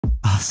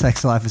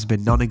sex life has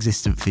been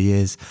non-existent for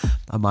years,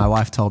 and my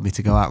wife told me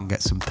to go out and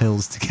get some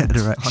pills to get an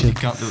erection.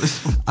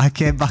 I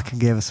came back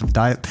and gave her some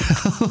diet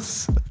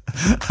pills.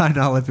 I'm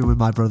now living with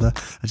my brother,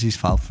 and she's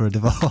filed for a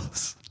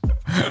divorce.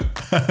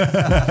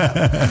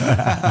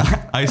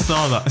 I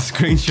saw that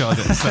screenshot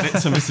and sent it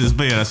to Mrs.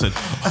 B, and I said,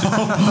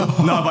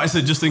 no, but I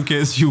said, just in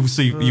case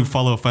you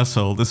follow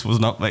Fessel, this was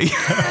not me.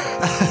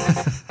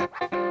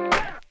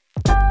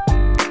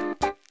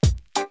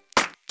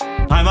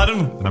 I'm Adam.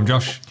 And I'm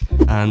Josh.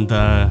 And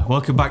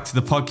welcome back to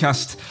the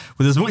podcast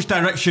with as much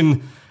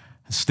direction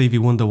as Stevie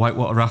Wonder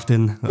whitewater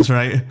rafting. That's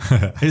right.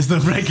 It's the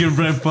Breaking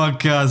Bread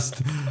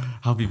podcast.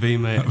 How have you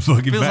been, mate? Feels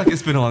like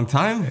it's been a long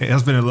time. It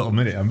has been a little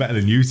minute. I'm better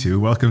than you two.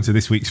 Welcome to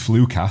this week's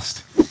flu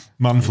cast.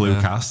 Flu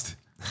cast.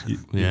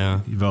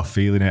 You're both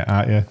feeling it,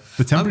 aren't you?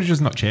 The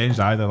temperature's not changed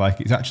either.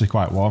 Like, it's actually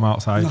quite warm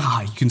outside. Nah,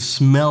 you can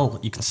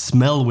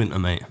smell winter,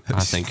 mate.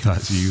 I think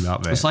that's you,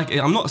 that mate. It's like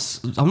I'm not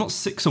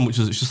sick so much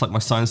as it's just like my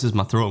sinuses,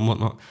 my throat, and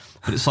whatnot.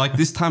 But it's like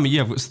this time of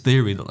year, I've got this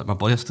theory that like my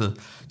body has to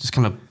just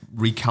kind of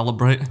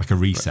recalibrate, like a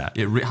reset.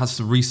 It has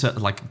to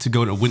reset, like to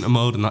go into winter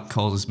mode, and that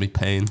causes me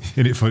pain.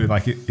 Isn't it funny?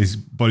 Like his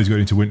body's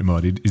going into winter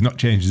mode. He's not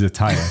changed his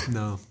attire.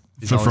 No,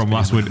 from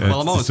last winter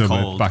well, I'm always to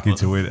summer, cold, back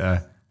into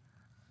winter.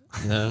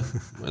 Yeah,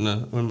 when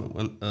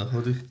a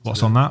hoodie.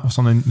 What's on that? What's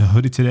on the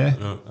hoodie today?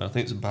 No, I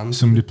think it's a band.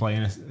 Somebody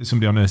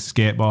somebody on a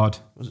skateboard.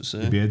 What does it say?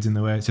 The beard's in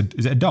the way. Is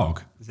it a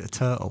dog? Is it a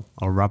turtle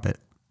or a rabbit?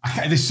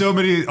 There's so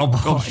many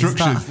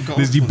obstructions.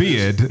 There's your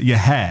beard, your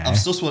hair. I've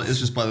sussed what it is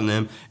just by the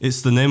name.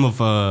 It's the name of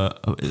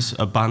it's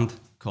a band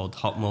called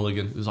Hot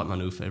Mulligan. It was like my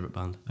new favourite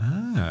band.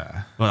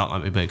 Ah. Well, that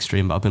might be a bit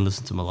extreme, but I've been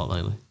listening to them a lot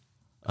lately.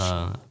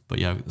 But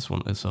yeah, this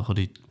one is a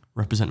hoodie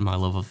representing my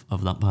love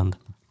of that band.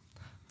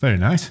 Very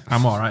nice.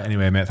 I'm all right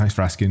anyway, mate. Thanks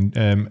for asking.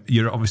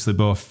 You're obviously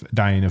both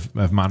dying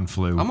of man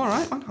flu. I'm all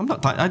right, man. I'm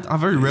not dying. I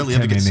very rarely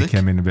ever get sick. He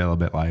came in a little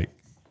bit like...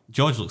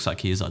 George looks like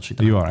he is actually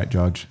dying. Are you all right,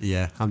 George?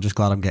 Yeah, I'm just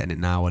glad I'm getting it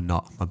now and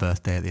not my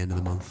birthday at the end of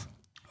the month.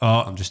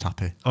 I'm just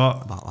happy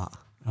about that.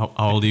 How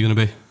old are you going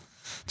to be?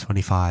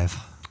 25.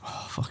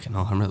 Oh, fucking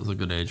hell. I remember that was a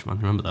good age, man.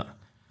 Remember that?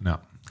 No,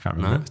 can't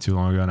remember. Too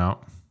long ago now.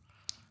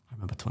 I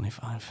remember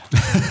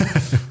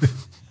 25.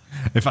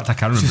 In fact, I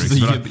can remember. It's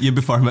the year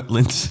before I met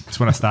Linz. That's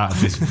when I started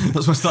this.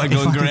 That's when I started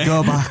going grey.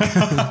 Go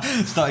back.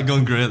 Started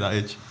going grey at that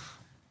age.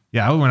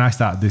 Yeah, when I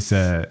started this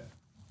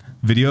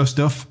video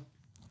stuff.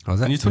 Was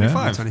it? And you're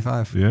 25? Yeah,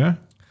 25. Yeah.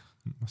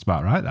 That's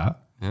about right, that.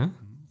 Yeah.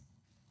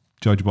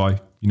 George boy,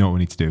 you know what we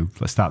need to do.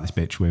 Let's start this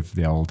bitch with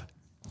the old...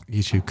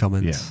 YouTube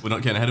comments. Yeah. We're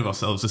not getting ahead of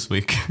ourselves this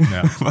week.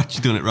 No. We're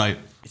actually doing it right.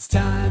 It's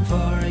time for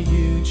a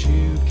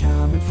YouTube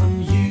comment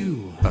from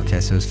you. Okay,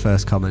 so his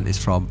first comment is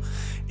from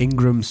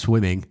Ingram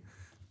Swimming.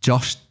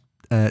 Josh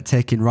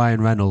taking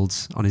Ryan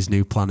Reynolds on his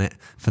new planet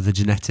for the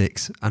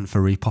genetics and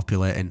for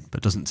repopulating,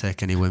 but doesn't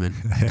take any women.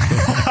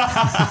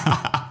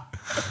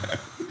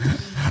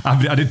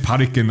 I did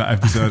panic in that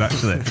episode,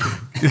 actually.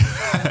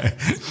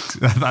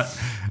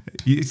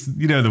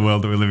 You know the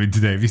world that we live in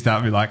today. If you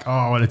start being like, oh,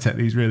 I want to take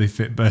these really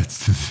fit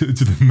birds to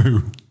the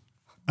moon.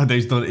 And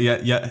they've done it.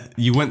 Yeah.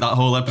 You went that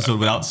whole episode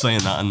without saying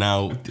that, and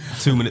now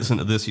 2 minutes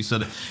into this, you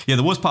said it. Yeah,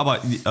 the worst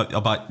part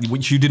about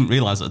which you didn't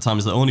realise at the time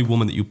is the only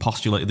woman that you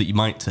postulated that you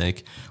might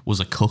take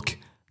was a cook.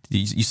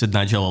 You said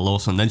Nigella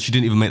Lawson. Then she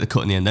didn't even make the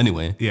cut in the end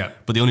anyway. Yeah.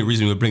 But the only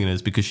reason we were bringing her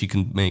is because she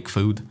can make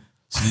food.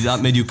 So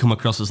that made you come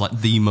across as like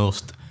the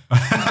most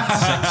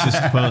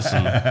sexist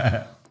person.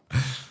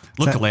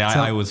 Luckily,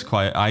 I was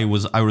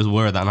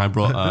aware of that, and I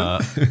brought.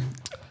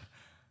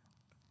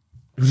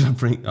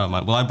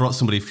 I brought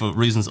somebody for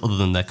reasons other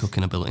than their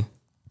cooking ability.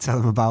 Tell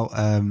them about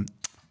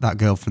that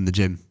girl from the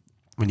gym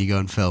when you go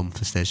and film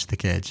for Stage to the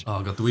Cage.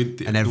 Oh God!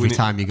 And every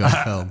time you go and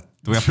film,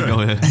 do we have to go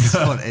here?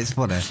 It's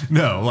funny.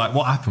 No, like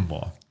what happened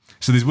was.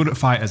 So there's one of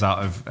fighters out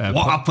of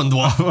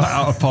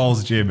out of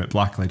Paul's gym at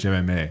Blackledge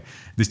MMA.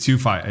 There's two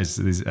fighters.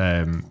 There's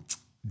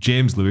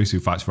James Lewis, who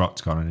fights for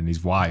Octagon, and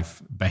his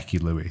wife Becky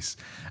Lewis.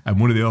 And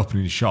one of the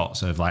opening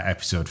shots of like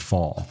episode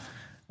 4,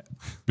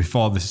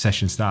 before the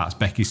session starts,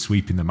 Becky's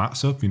sweeping the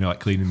mats up, like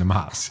cleaning the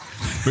mats.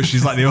 But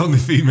she's like the only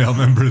female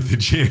member of the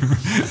gym.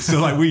 So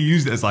like we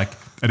used it as like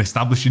an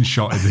establishing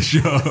shot in the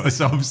show.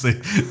 So obviously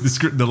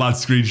the lad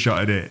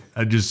screenshotted it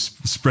and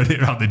just spread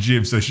it around the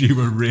gym. So she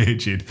was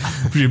raging.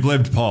 She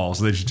blamed Paul,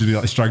 so then she did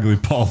like strangling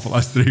Paul for the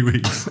last 3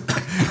 weeks.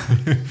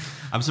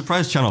 I'm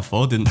surprised Channel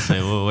 4 didn't say,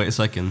 "Oh, wait a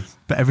second."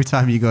 But every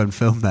time you go and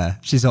film there,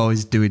 she's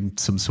always doing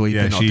some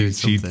sweeping. Yeah, or doing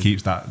she something.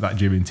 keeps that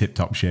gym in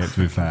tip-top shape,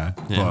 to be fair.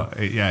 Yeah. But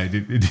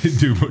it didn't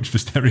do much for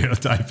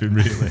stereotyping,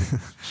 really.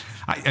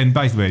 And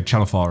by the way,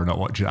 Channel 4 are not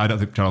watching. I don't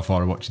think Channel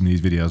 4 are watching these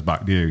videos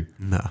back, do you?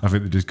 No. I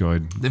think they're just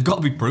going... They've got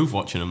to be proof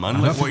watching them,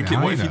 man. Like, what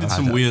if you did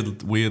some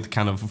weird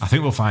kind of... I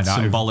think we'll find out.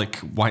 Symbolic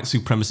white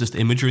supremacist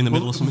imagery in the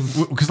middle or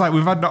something? Because like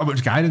we've had not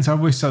much guidance,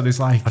 have we? So there's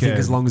like... I think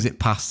as long as it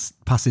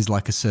passes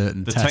like a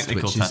certain test.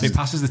 Technical test. It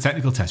passes the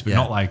technical test, but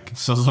not like...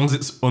 So as long as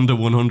it's under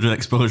 100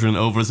 exposure and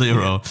over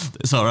 0,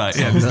 it's all right.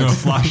 Yeah, there's no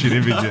flashing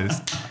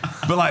images.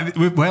 But like,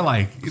 we're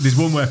like, there's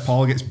one where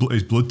Paul gets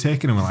his blood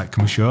taken and we're like,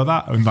 can we show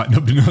that? And like,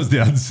 nobody knows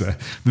the answer.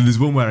 Then there's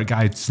one where a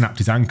guy snapped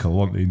his ankle,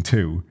 wasn't he, in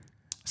 2.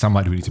 Sound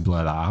like we need to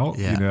blur that out.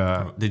 Yeah. You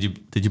know? Did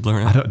you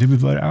blur it out? Did we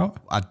blur it out?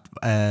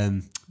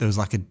 There was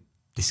like a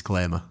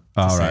disclaimer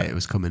Oh, to say right. it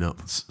was coming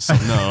up. So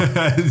no.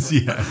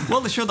 Yeah.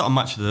 Well, they showed that on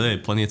Match of the Day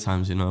plenty of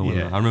times, you know. When,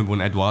 Yeah. I remember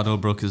when Eduardo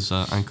broke his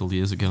ankle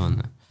years ago.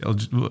 And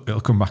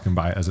It'll come back and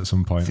bite us at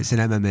some point. If it's an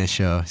MMA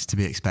show, it's to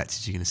be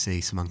expected you're going to see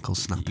some ankles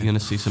snapping. you're going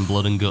to see some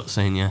blood and guts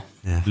saying, yeah.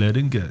 Yeah. Blood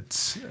and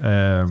guts.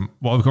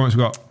 What other comments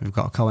we got? We've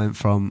got a comment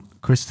from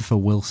Christopher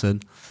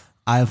Wilson.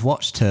 I have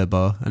watched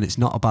Turbo and it's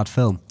not a bad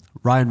film.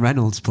 Ryan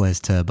Reynolds plays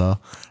Turbo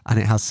and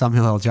it has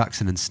Samuel L.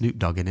 Jackson and Snoop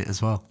Dogg in it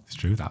as well. It's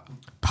true that.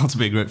 Bound to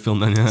be a great film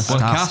then, yeah. What a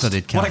cast.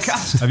 Star-studded What a cast.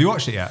 cast. Have you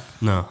watched it yet?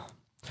 No.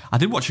 I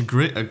did watch a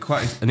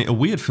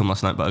weird film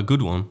last night, but a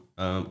good one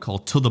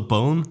called To the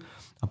Bone.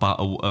 It's about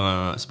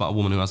a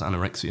woman who has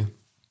anorexia.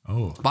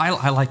 Oh. But I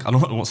don't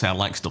want to say I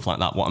like stuff like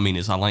that. What I mean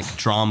is I like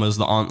dramas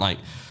that aren't like,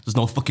 there's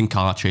no fucking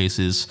car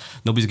chases.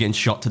 Nobody's getting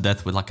shot to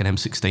death with like an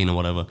M16 or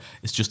whatever.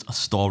 It's just a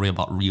story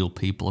about real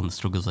people and the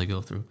struggles they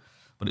go through.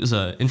 But it was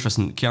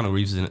interesting. Keanu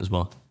Reeves is in it as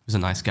well. He's a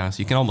nice guy, so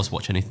you can almost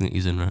watch anything that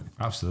he's in, right?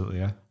 Absolutely,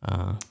 yeah.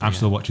 I'm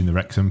still watching the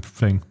Wrexham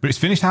thing. But it's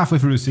finished halfway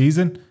through the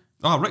season.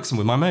 Oh, Wrexham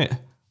with my mate.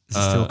 Is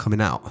it still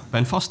coming out?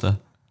 Ben Foster.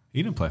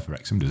 He didn't play for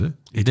Wrexham, does he?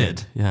 He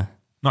did, yeah.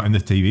 Not in the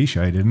TV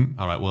show, he didn't.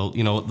 All right, well,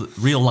 you know,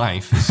 real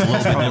life is a little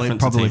bit different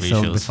Probably to TV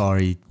filmed shows. before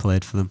he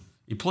played for them.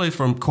 He played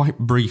for him quite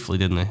briefly,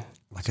 didn't he?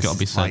 Like, It's got to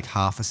be said. like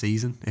half a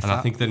season. If And that.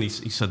 I think then he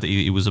said that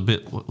he was a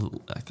bit,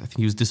 I think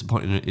he was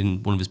disappointed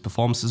in one of his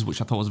performances,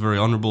 which I thought was very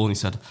honourable. And he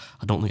said,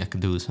 I don't think I can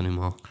do this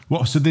anymore.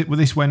 What? So were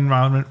this when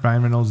Ryan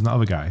Reynolds and that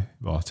other guy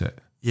bought it?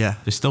 Yeah,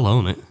 They still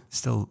own it.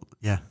 still,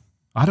 yeah.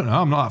 I don't know.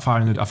 I'm not that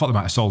far in the... I thought they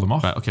might have sold them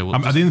off. Right, okay, well,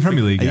 Are they in the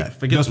Premier League yet?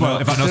 forget- No spoil- no,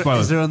 in fact, no Is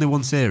spoilers. there only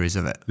one series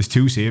of it? There's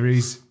 2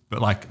 series,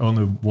 but like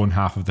only one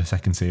half of the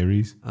second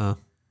series. Are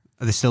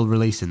they still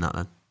releasing that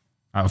then?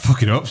 I would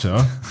fucking hope so.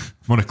 I'm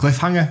on a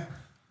cliffhanger.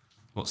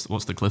 What's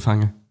the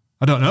cliffhanger?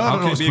 I don't know. I How don't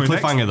can know it what's be a coming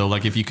cliffhanger next. though?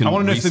 Like if you can, I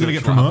want to know if they're going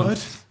to get research what promoted.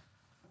 happened.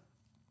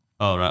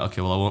 Oh right,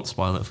 okay. Well, I won't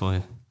spoil it for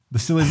you. They're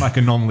still in like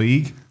a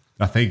non-league,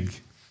 I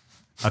think.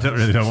 I don't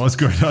really know what's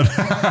going on.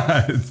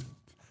 Have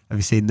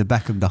you seen the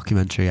Beckham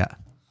documentary yet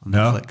on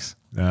No. Netflix?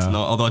 No. No,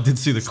 although I did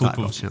see the clip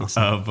Started watching it last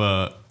night.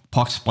 of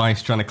Posh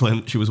Spice trying to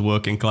claim that she was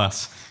working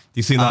class. Do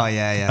you see that? Oh,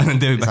 yeah, yeah. And then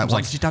David He's like, Beckham's what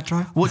like, did your dad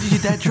drive? What did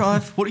your dad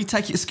drive? What did you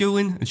take you to school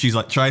in? And she's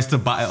like, tries to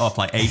bat it off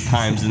like 8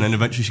 times, and then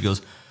eventually she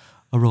goes,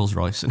 a Rolls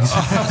Royce. And he's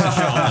like,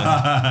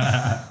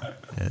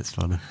 Yeah, it's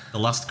funny. the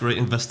last great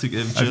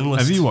investigative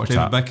journalist. have you watched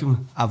David that?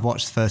 Beckham. I've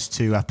watched the first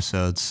 2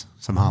 episodes,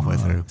 so I'm halfway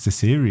through. It's a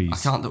series. I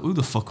can't. Who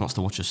the fuck wants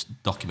to watch a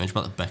documentary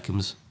about the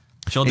Beckhams?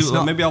 Shall I It's do?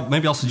 not-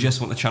 Maybe I'll suggest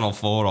one to Channel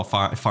 4 or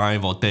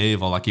 5 or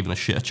Dave or like even a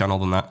shitter channel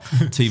than that.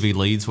 TV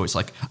Leads, where it's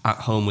like at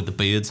home with the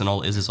beards and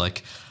all it is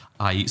like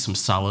I eat some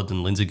salad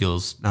and Lindsay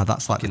goes. Now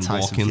that's like the fucking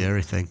Tyson walking.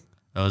 Fury thing.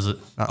 Oh, is it?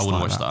 That's I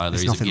wouldn't like watch that either.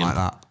 It's He's nothing a like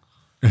gimp.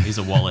 that. He's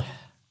a wally.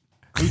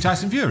 Who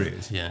Tyson Fury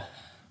is? Yeah.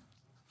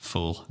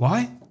 Fool.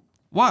 Why?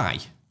 Why?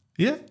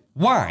 Yeah.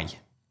 Why?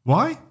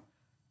 Why?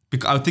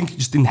 Because I think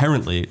just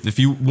inherently,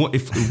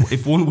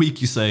 if 1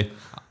 week you say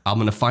I'm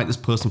going to fight this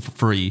person for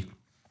free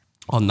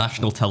on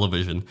national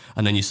television,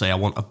 and then you say I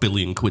want £1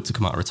 billion to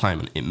come out of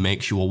retirement, it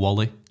makes you a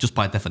wally just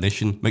by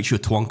definition. Makes you a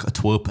twonk, a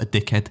twerp, a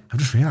dickhead. I've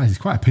just realised he's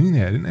quite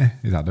opinionated, isn't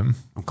he? Is Adam?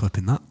 I'm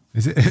clipping that.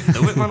 Is it?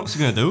 Do it, man. What's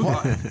he going to do?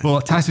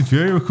 Well, Tyson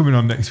Fury were coming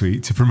on next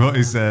week to promote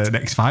his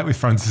next fight with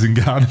Francis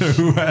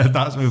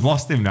Ngannou. We've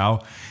lost him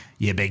now.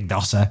 You big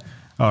dosser.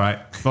 All right.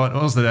 What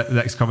was the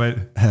next comment?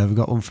 We've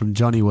got one from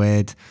Johnny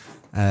Wade.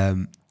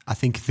 I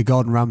think if the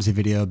Gordon Ramsay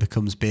video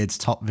becomes Beard's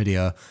top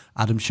video,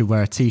 Adam should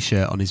wear a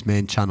t-shirt on his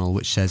main channel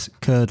which says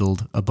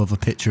curdled above a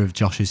picture of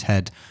Josh's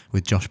head,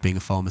 with Josh being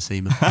a former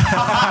seaman.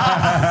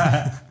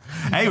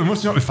 Hey, we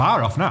must not be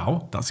far off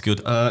now. That's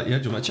good. Yeah, do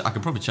you want to check? I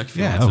can probably check if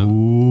you Yeah. want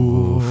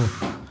Ooh.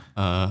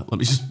 to. Let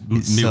me just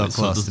It's mute so it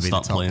so it close to doesn't being the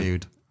start top playing.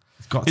 dude.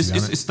 It's got to be,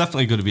 hasn't it? It's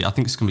definitely going to be. I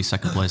think it's going to be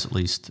second place at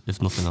least,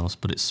 if nothing else.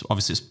 But it's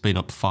obviously it's been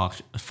up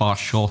far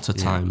shorter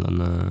time than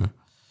the.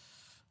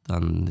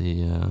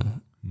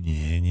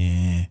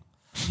 Yeah.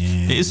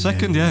 It is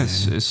second,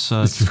 yes. It's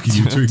fucking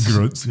you two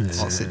grunts.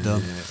 What's it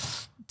done?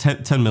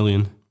 10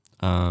 million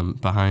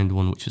behind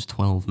one which is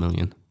 12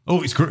 million.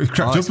 Oh, it's crept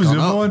up as gone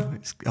another up. one.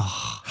 It's,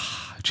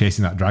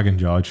 Chasing that dragon,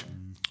 George.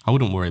 I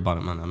wouldn't worry about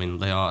it, man. I mean,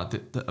 they are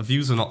the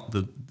views are not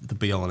the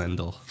be all and end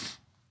all,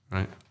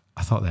 right?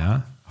 I thought they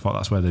are. I thought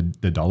that's where the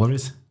dollar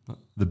is.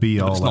 The be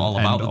But all it's not all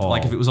and about end all.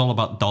 like if it was all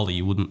about Dolly,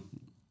 you wouldn't.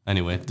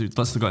 Anyway, dude,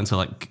 let's go into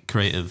like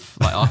creative,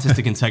 like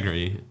artistic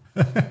integrity.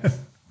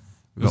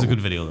 It was a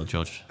good video though,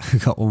 George.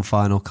 we've got one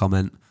final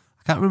comment.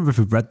 I can't remember if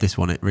we've read this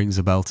one. It rings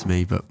a bell to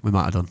me, but we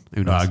might have done.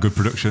 Who knows? Good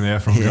production there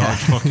from Yeah. George.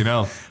 Fucking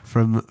hell.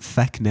 From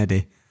Feck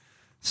Neddy.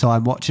 So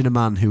I'm watching a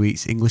man who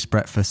eats English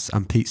breakfasts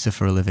and pizza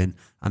for a living,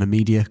 and a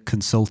media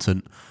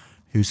consultant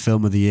whose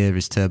film of the year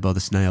is Turbo the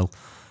Snail.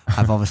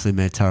 I've obviously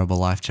made terrible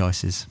life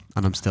choices,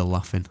 and I'm still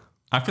laughing.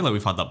 I feel like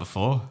we've had that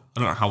before. I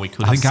don't know how we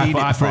could. I think seen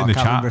it I put it in the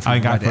before, I can't remember chat. if we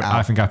read it I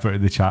out. think I put it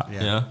in the chat.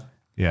 Yeah.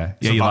 Yeah.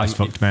 So Your bad, life's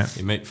fucked, mate.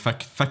 You make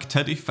Feck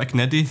Neddy.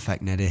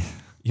 Feck Neddy.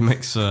 He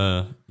makes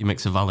a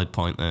valid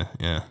point there.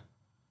 Yeah.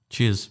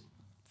 Cheers,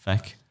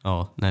 Feck.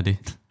 Oh, Neddy.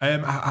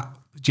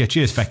 Yeah,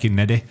 cheers, fucking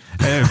Neddy.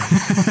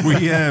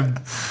 Have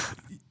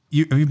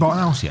you bought a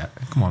house yet?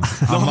 Come on.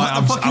 I'm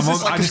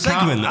like a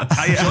segment.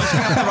 I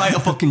have to write a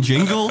fucking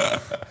jingle.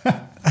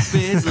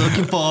 Beard's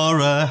looking for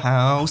a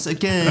house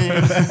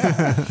again.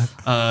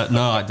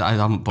 No, I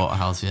haven't bought a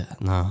house yet.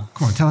 No.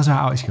 Come on, tell us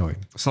how it's going.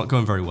 It's not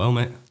going very well,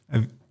 mate.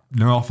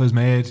 No offers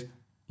made?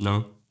 No.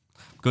 I'm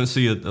going to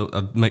see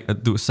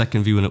do a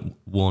second viewing at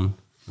 1.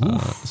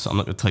 So I'm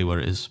not going to tell you where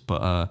it is,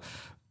 but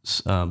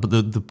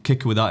the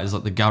kicker with that is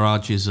that the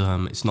garage is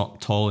it's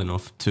not tall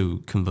enough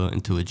to convert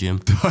into a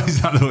gym.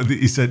 Is that the one that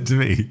you said to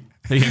me?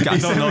 I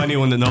don't know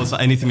anyone that knows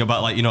anything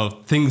about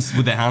things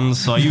with their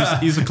hands. So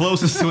he's the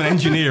closest to an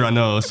engineer I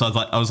know. So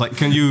I was like,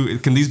 can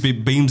these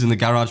beams in the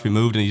garage be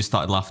moved? And he just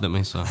started laughing at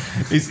me. So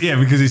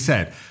because he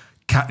said,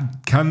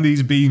 can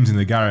these beams in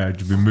the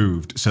garage be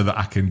moved so that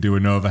I can do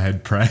an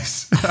overhead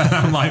press? And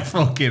I'm like,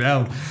 fucking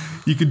hell.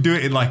 You can do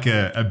it in like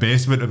a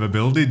basement of a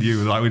building.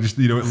 We just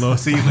at low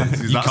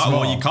ceilings. You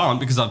can't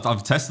because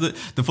I've tested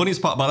it. The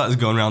funniest part about that is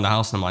going around the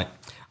house and I'm like,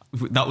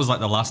 that was like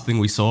the last thing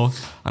we saw,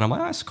 and I'm like,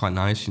 that's quite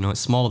nice. It's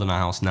smaller than our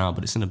house now,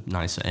 but it's in a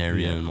nicer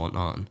area and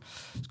whatnot. And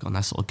it's got a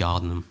nice little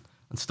garden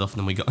and stuff. And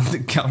then we got in the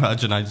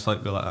garage, and I just go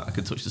like, I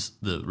could touch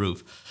the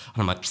roof,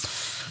 and I'm like,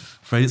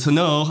 afraid it's a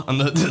no.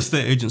 And the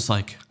estate agent's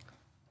like,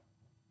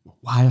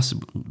 why? I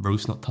said,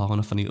 roof's not tall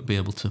enough. I need to be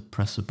able to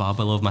press a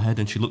barbell over my head.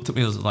 And she looked at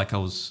me as like I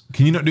was.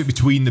 Can you not do it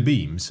between the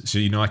beams? So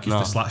if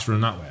the slats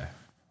run that way.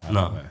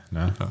 No.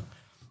 No.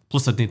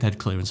 Plus, I need head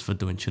clearance for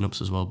doing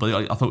chin-ups as well.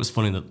 But I thought it was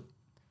funny that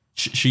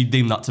she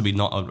deemed that to be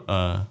not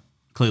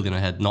clearly in her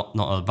head, not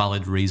a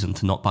valid reason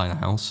to not buy a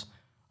house,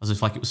 as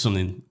if like it was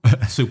something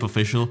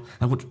superficial.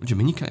 Like, what do you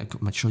mean?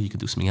 I'm sure you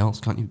could do something else,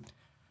 can't you?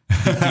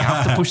 Do you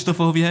have to push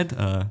stuff over your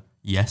head?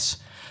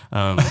 Yes.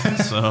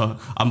 So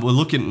we're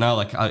looking now.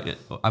 Like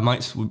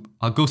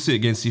I'll go see it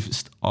again, see if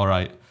it's all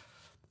right.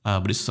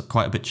 But it's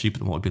quite a bit cheaper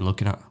than what we've been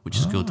looking at, which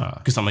is good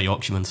because I'm a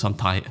Yorkshireman, so I'm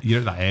tight.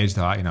 You're at that age,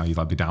 though, you'd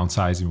like be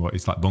downsizing.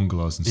 It's like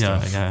bungalows and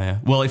stuff. Yeah.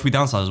 Well, if we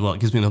downsize as well,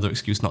 it gives me another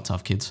excuse not to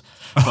have kids.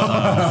 But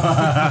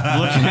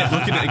looking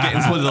at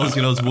getting one of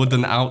those,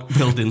 wooden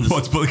outbuildings.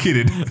 What, to put a kid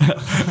in?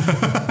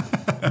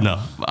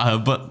 No,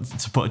 but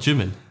to put a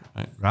gym in,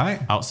 right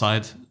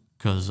outside,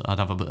 because I'd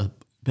have a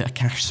bit of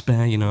cash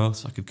spare,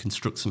 so I could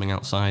construct something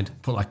outside.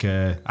 Put like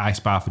a ice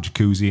bath or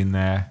jacuzzi in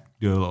there.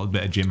 Do a little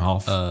bit of gym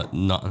hoff.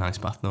 Not an ice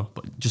bath, no,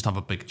 but just have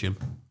a big gym.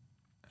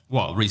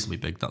 Well, reasonably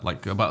big, that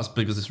like about as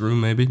big as this room,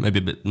 maybe a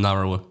bit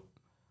narrower,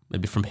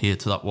 maybe from here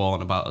to that wall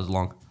and about as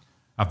long.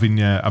 I've been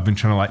trying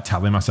to like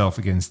tally myself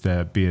against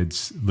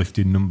Beard's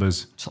lifting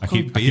numbers. I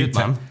keep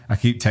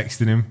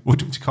texting him. What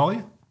do you call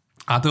you?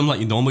 Adam, like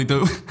you normally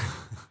do.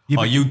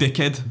 Are you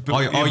dickhead?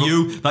 Are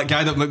you that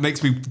guy that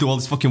makes me do all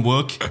this fucking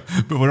work?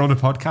 But we're on a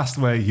podcast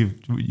where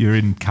you're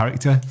in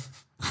character.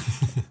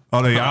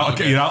 Oh no, you're out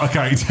of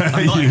character.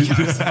 I'm not in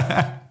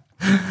character.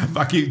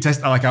 I keep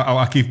testing.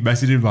 I keep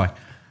messaging him like,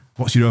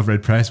 "What's your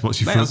overhead press? What's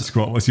your front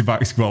squat? What's your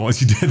back squat?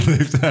 What's your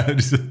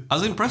deadlift?" I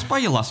was impressed by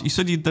your last. You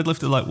said you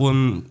deadlifted like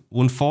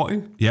 140.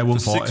 Yeah,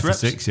 140 for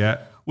 6. Yeah,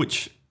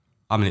 which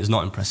I mean, it's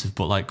not impressive,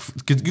 but like,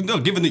 given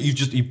that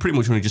you pretty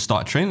much only just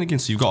started training again,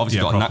 so you've got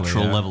a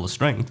natural level of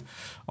strength,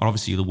 and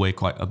obviously you weigh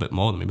quite a bit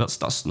more than me.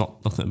 That's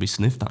not nothing to be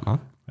sniffed at, man.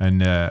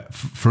 And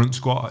front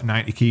squat at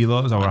 90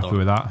 kilos, I'm happy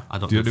with that. I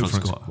don't do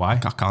front squat. Why? I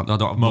can't. I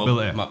don't have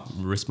mobility. My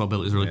wrist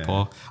mobility is really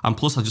poor, and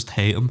plus I just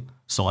hate them.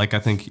 So like, I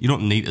think you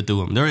don't need to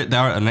do them. They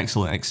are an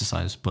excellent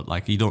exercise, but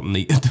like you don't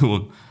need to do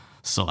them.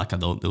 So like, I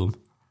don't do them.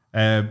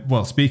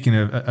 Well, speaking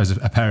of as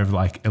a pair of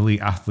like elite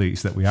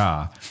athletes that we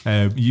are,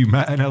 you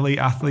met an elite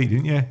athlete,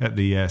 didn't you, at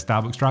the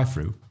Starbucks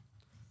drive-through?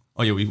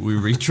 Oh yeah, we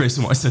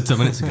retracing what I said 10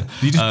 minutes ago.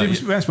 We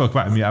haven't spoke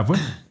about him yet, have we?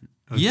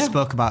 Yeah,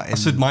 spoke about him. I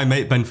said my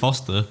mate Ben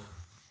Foster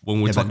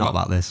when we talked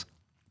about this,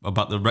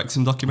 about the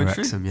Wrexham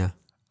documentary. Wrexham, yeah.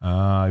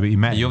 But you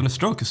met. Are you having a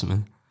stroke or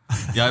something?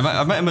 Yeah,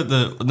 I met him at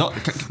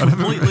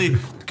the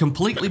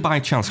completely by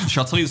chance.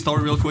 Shall I tell you the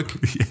story real quick?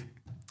 Yeah.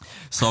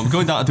 So I'm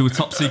going down to do a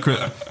top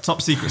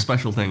secret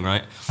special thing,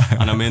 right?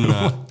 And I'm in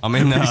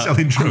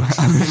selling drugs.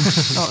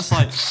 No, it's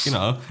like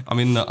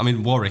I'm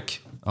in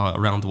Warwick,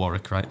 around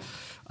Warwick, right?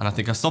 And I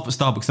think I stop at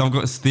Starbucks. And I've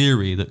got this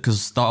theory that because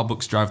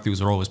Starbucks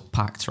drive-thrus are always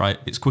packed, right?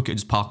 It's quicker to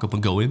just park up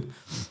and go in. And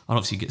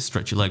obviously you get to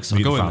stretch your legs. So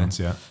I go in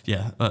there.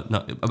 Yeah.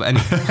 No, but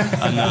anyway.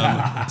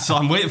 And so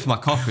I'm waiting for my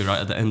coffee right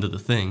at the end of the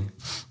thing,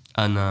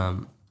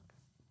 and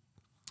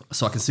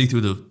so I can see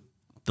through the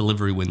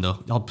delivery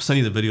window. I'll send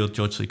you the video,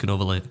 George, so you can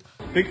overlay it.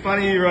 Big fan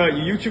of your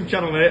YouTube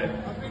channel, mate. I'm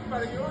a big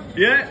fan of yours.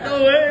 Yeah,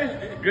 no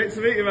way. Great to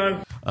meet you,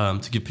 man.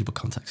 To give people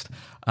context.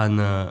 And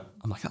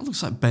I'm like, that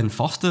looks like Ben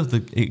Foster,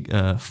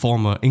 the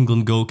former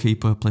England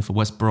goalkeeper, played for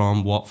West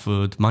Brom,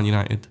 Watford, Man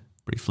United,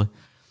 briefly.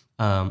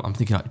 I'm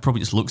thinking it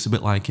probably just looks a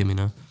bit like him,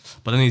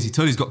 But then as he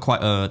told, he's got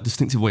quite a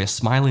distinctive way of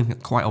smiling,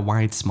 quite a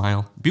wide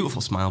smile.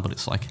 Beautiful smile, but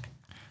it's like,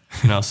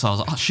 so I was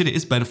like, oh shit, it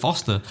is Ben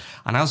Foster.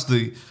 And as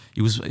I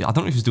don't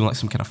know if he was doing like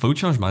some kind of food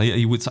challenge, man.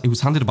 He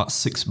was handed about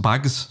 6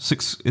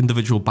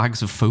 individual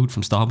bags of food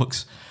from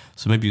Starbucks.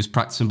 So maybe he was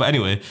practicing. But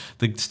anyway,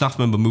 the staff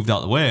member moved out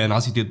of the way, and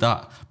as he did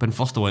that, Ben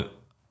Foster went,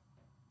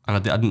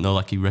 and I didn't know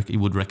like he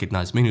would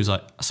recognise me. And he was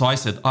like, so I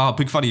said,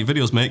 big fan of your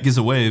videos, mate. Gives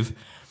a wave,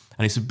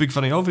 and he said, big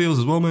fan of your videos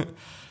as well, mate.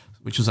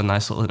 Which was a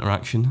nice little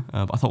interaction.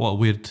 But I thought, what a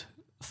weird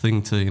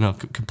thing to,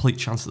 complete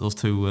chance that those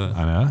two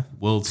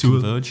worlds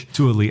converge.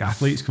 Two elite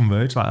athletes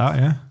converge like that,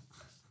 yeah.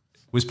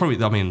 It was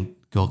probably, I mean,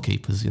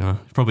 goalkeepers,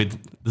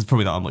 there's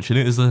probably not much in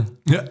it, is there?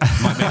 Yeah.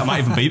 I might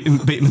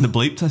even beat him in the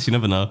bleep test, you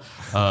never know.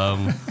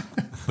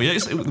 But yeah,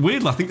 it's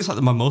weirdly, I think it's like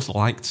my most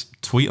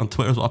liked tweet on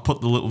Twitter as well. I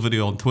put the little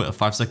video on Twitter,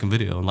 5-second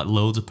video, and like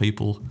loads of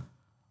people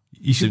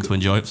seem to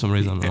enjoy it for some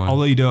reason.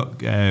 Although you don't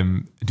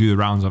do the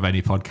rounds of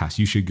any podcast,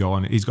 you should go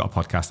on. He's got a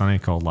podcast, hasn't he,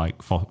 called like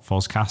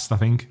Fozcast, I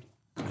think.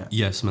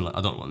 Yeah, something like,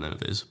 I don't know what the name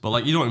of it is. But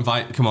like, you don't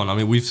invite, come on, I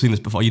mean, we've seen this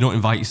before. You don't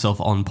invite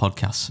yourself on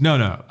podcasts. No,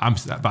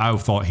 but I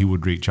thought he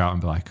would reach out and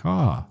be like,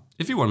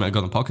 if you wanted me to go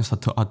on the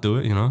podcast, I'd do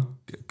it,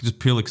 just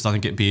purely because I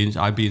think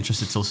I'd be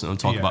interested to listen and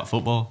talk about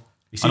football.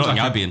 I don't think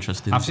I'd be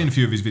interested. I've seen a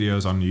few of his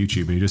videos on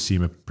YouTube and he does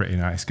seem a pretty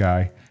nice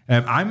guy.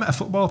 I met a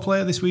football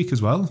player this week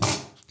as well.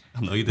 I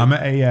know you did. I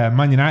met a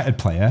Man United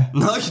player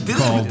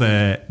called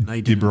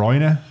De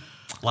Bruyne.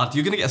 Lad,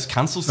 you're going to get us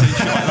cancelled saying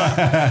shit like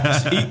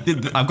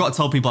that. I've got to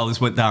tell people how this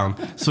went down.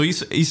 So he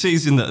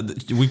says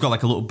we've got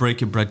like a little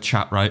breaking bread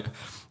chat, right?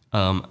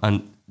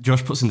 And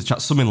Josh puts in the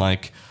chat something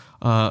like,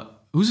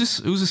 who's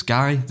this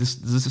guy?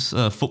 This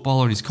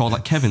footballer, and he's called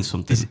like Kevin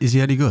something. Is he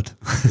any good?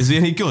 Is he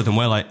any good? And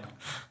we're like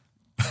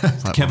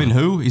Kevin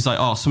who? He's like,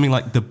 something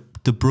like De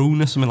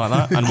Bruyne, something like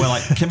that. And we're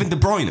like, Kevin De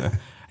Bruyne? And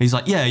he's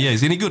like, yeah,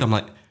 is he any good? I'm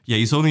like, yeah,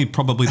 he's only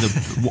probably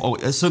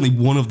certainly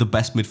one of the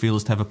best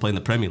midfielders to ever play in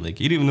the Premier League.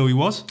 You didn't even know who he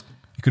was?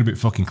 He could have been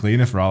fucking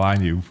cleaner for all I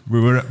knew. We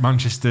were at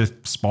Manchester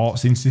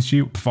Sports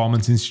Institute,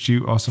 Performance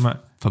Institute or something.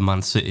 For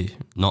Man City,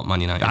 not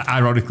Man United.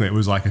 Ironically, it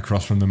was like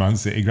across from the Man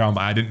City ground,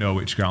 but I didn't know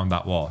which ground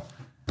that was.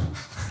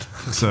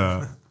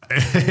 So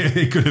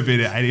it could have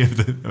been at any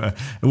of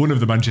one of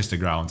the Manchester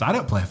grounds. I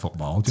don't play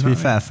football. To be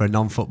fair, for a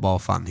non-football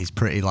fan, he's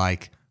pretty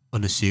like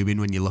unassuming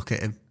when you look at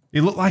him. He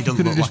looked like he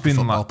could have just been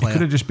like, he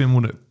could have just been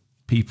one of the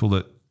people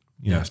that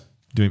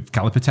doing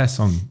caliper tests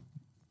on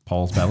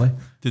Paul's belly.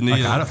 Didn't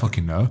he? I don't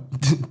fucking know.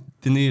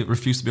 Didn't he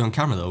refuse to be on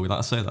camera though? Are we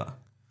allowed to say that?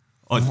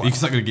 Oh,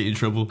 he's not going to get you in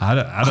trouble. I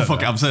don't fuck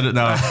know. it, I've said it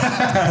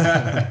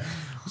now.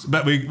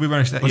 But we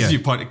managed to. What did you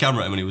point a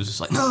camera at him and he was just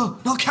like, no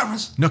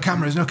cameras. No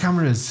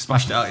cameras.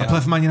 Splashed it out, I play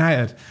for Man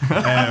United.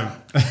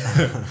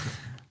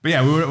 But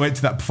yeah, we went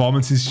to that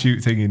Performance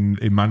Institute thing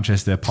in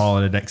Manchester. Paul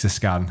had an DEXA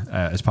scan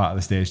as part of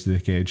the Stage to the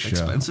Cage show.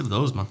 Expensive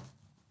those, man.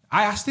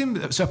 I asked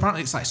him, so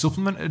apparently it's like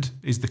supplemented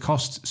is the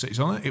cost. So it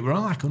were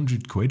only like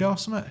 £100 or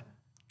something.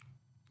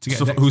 To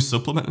get who's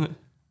supplementing it?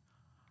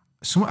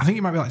 I think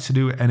it might be like to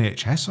do with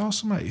NHS or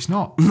something. It's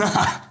not.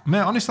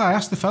 Mate, honestly, I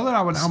asked the fella,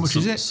 I went, how much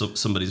is it?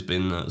 Somebody's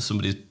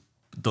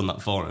done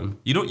that for him.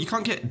 You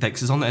can't get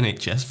DEXAs on the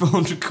NHS for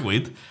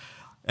 £100.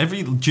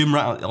 Every gym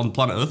right on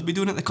planet Earth will be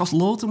doing it. They cost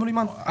loads of money,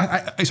 man.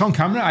 It's on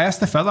camera. I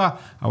asked the fella,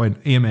 I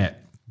went, here, mate,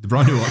 the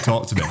brand new won't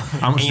talk to me.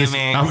 How much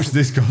does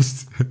this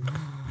cost?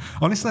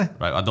 Honestly.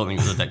 Right, I don't think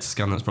it was a DEXA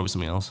scan. That's probably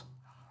something else.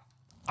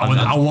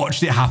 I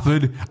watched it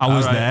happen. I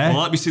was there.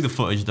 Well, let me see the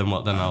footage, then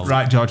I'll...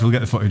 Right, George, we'll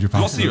get the footage.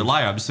 I'm not saying you're a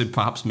liar. I'm just saying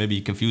perhaps maybe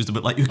you're confused a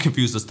bit, like you're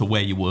confused as to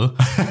where you were.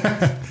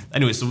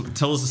 Anyway, so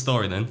tell us the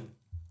story then.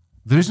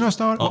 There is no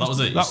story. Oh, that was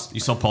it?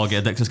 You saw Paul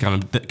get a DEXA scan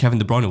and Kevin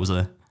De Bruyne was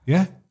there?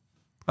 Yeah.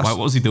 What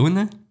was he doing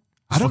there?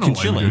 I don't know what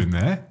he was doing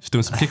there. Just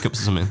doing some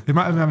kick-ups or something. He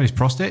might have been having his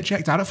prostate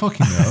checked. I don't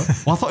fucking know.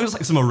 Well, I thought it was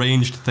like some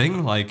arranged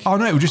thing. Like, oh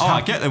no, it was just. I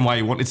get then why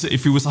he wanted to.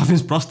 If he was having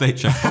his prostate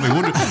checked,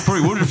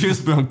 probably would refuse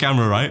to be on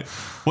camera, right?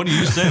 What do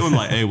you say to him?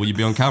 Like, hey, will you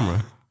be on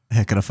camera?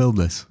 Hey, can I film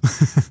this?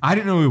 I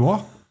didn't know who he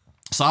was.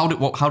 So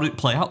how did it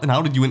play out? Then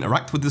how did you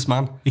interact with this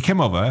man? He came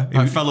over.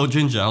 Like fellow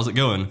ginger, how's it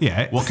going?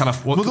 Yeah. What kind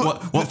of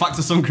what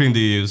factor suncream do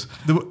you use?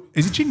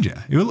 Is it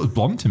ginger? He looked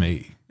blonde to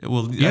me.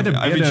 Well,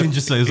 every ginger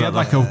says that. He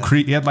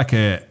had like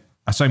a.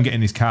 I saw him get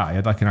in his car. He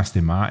had like an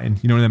Aston Martin.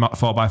 You know, them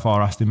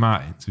 4x4 Aston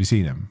Martins. Have you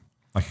seen them?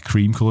 Like a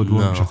cream coloured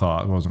one, which I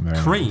thought wasn't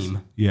very cream.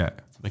 Nice. Yeah.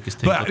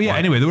 But yeah,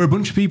 anyway, there were a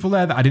bunch of people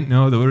there that I didn't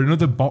know. There were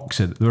another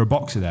boxer. There were a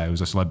boxer there who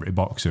was a celebrity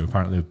boxer who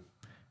apparently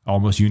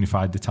almost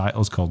unified the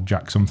titles, called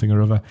Jack something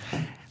or other.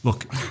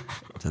 Look,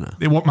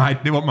 they want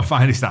my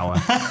finest hour.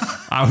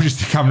 I was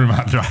just a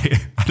cameraman, right?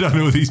 I don't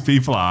know who these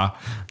people are.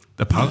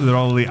 Apparently they're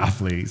all elite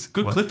athletes.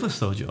 Good clip list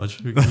though,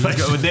 George.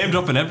 We're name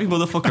dropping every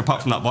motherfucker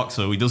apart from that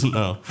boxer who doesn't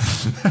know.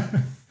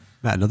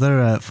 Met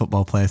another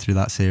football player through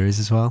that series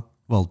as well.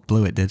 Well,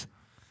 Blewett did.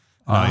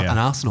 An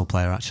Arsenal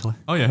player, actually.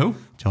 Oh yeah, who?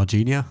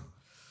 Jorginho.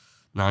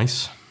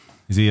 Nice.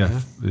 Is he a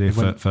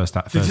first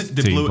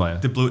team player?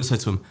 Did Blewett say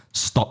to him,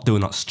 stop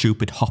doing that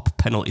stupid hop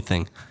penalty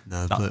thing?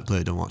 No,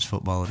 Blewett don't watch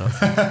football, I don't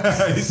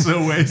think. He's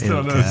so wasted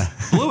on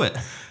us. Blewett?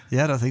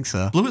 Yeah, I don't think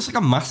so. Blewett's like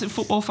a massive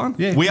football fan.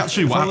 Yeah, we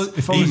actually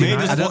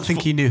I don't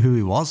think he knew who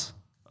he was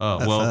at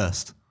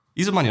first.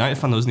 He's a Man United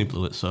fan though, isn't he,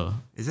 Blewett? So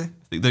is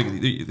he?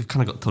 They've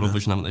kind of got tunnel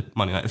vision, haven't they,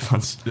 Man United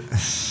fans?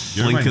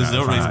 You're a Man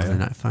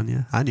United fan,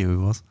 yeah. I knew who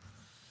he was.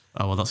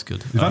 Oh, well, that's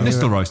good. Is Van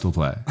Nistelrooy still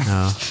play?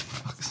 No.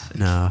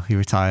 No, he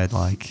retired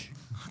like...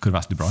 Could have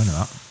asked De Bruyne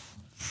that.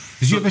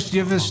 Did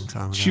you ever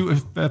time ago.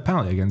 shoot a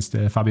penalty against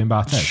Fabian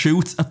Barthez?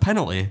 Shoot a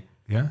penalty?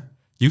 Yeah.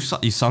 You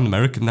sound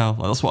American now.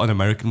 Like, that's what an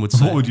American would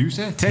say. What would you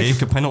say?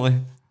 Take a penalty.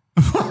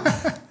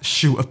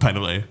 Shoot a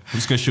penalty. I'm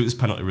just going to shoot this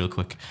penalty real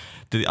quick.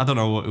 I don't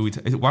know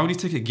why would he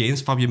take it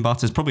against Fabian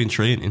Barthez? Probably in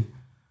training.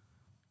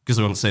 Because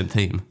they're on the same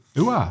team.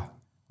 Who are?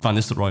 Van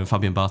Nistelrooy and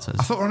Fabian Barthez.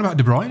 I thought we were on about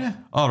De Bruyne.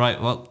 All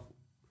right, well,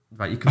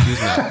 right, you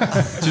confused me.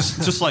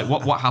 just like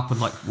what happened?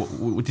 Like,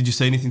 what, did you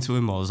say anything to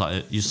him, or was that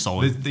it? You just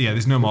saw him?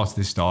 There's no more to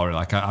this story.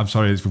 Like, I'm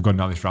sorry if we've gone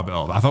down this rabbit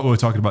hole. But I thought we were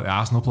talking about the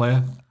Arsenal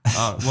player.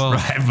 Well,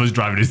 Right, everyone's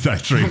driving his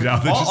that train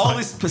now. all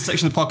this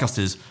section of the podcast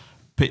is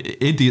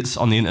idiots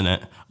on the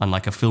internet and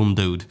like a film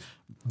dude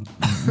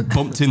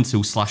bumped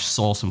into /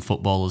 saw some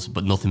footballers,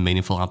 but nothing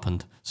meaningful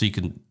happened. So you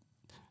can.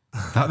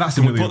 That's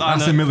a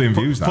million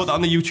views. Put that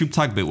on the YouTube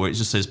tag bit where it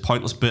just says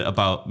pointless bit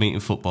about meeting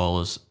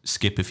footballers.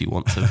 Skip if you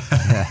want to.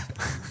 Yeah.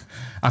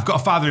 I've got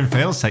a father in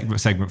fails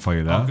segment for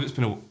you though. It's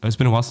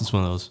been a while since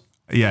one of those.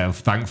 Yeah,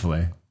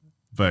 thankfully.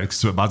 But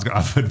something bad's got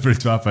to happen for it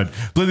to happen.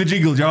 Play the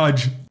jingle,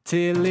 George.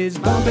 Tilly's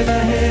bumping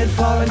ahead,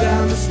 falling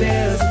down the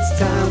stairs. It's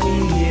time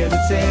we hear the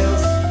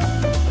tales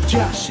of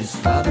Josh's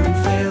father in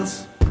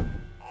fails.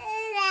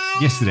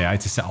 Yesterday, I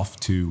had to set off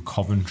to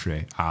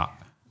Coventry at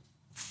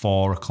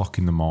 4 o'clock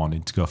in the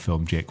morning to go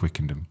film Jake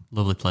Quickendom.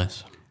 Lovely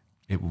place.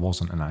 It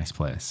wasn't a nice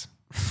place.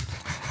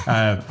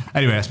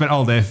 Anyway, I spent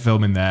all day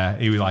filming there.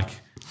 He was like,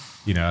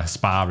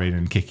 sparring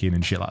and kicking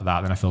and shit like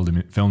that. Then I filmed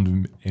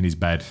him in his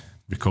bed,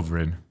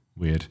 recovering.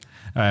 Weird.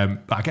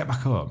 But I get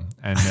back home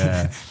and...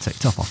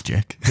 Take your top off,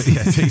 Jake.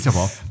 Yeah, take your top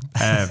off.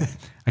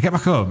 I get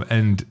back home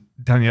and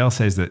Danielle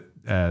says that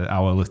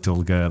our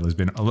little girl has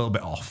been a little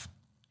bit off.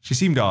 She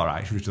seemed all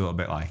right. She was a little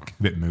bit a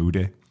bit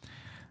moody.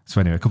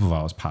 So anyway, a couple of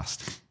hours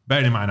passed.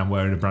 Bearing in mind, I'm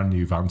wearing a brand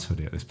new Vans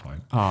hoodie at this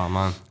point. Oh,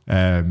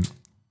 man.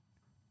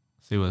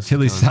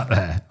 Tilly sat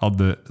there on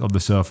the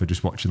sofa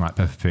just watching like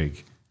Peppa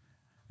Pig.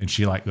 And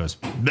she like goes,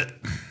 bleh.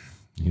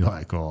 You're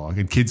like, oh,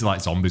 and kids are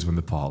like zombies when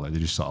they're poorly. They're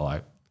just sort of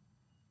like,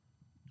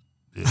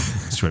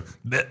 she went,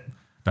 bleh.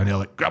 Danielle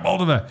like, grab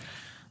hold of her.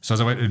 So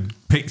as I went and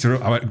picked her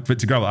up, I went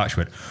to grab her, she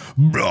went,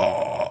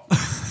 bro.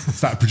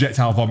 Started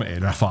projectile vomiting.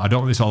 And I thought, I don't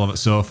want this all over the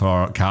sofa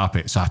or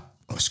carpet. So I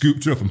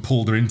scooped her up and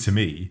pulled her into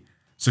me.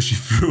 So she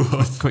threw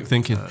up. Quick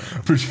thinking.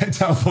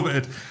 Projectile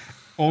vomited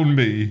on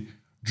me,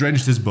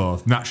 drenched us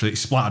both. Naturally, it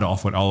splattered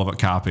off, went all over the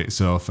carpet,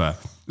 sofa.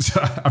 So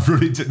I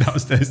run into the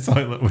downstairs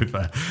toilet with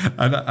her.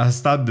 And I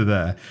stand her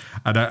there.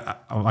 And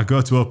I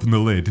go to open the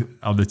lid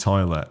on the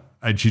toilet.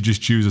 And she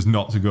just chooses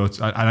not to go.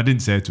 And I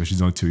didn't say it to her,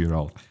 she's only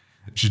 2-year-old.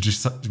 She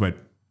just went,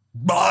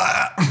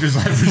 bah! Just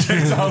like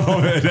projectile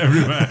vomited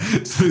everywhere.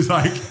 So it's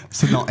like.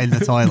 So not in the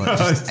toilet,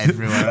 just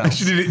everywhere else.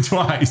 She did it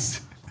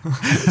twice.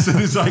 So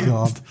there's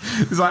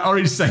like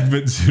orange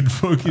segments and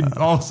fucking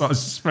all sorts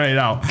sprayed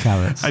out.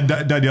 Carrots. And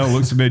Danielle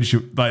looks at me and she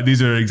like,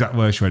 these are her exact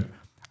words. She went,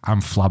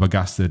 I'm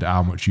flabbergasted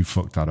how much you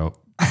fucked that up.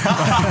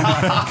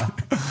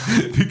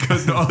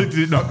 Because not only did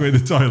it not go in the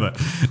toilet,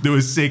 there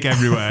was sick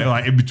everywhere,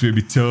 like in between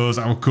my toes.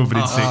 I was covered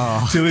in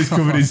sick. Tilly's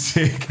covered in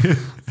sick.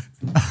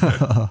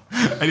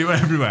 And it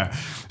went everywhere.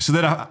 So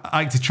then I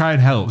like to try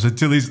and help. So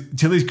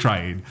Tilly's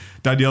crying,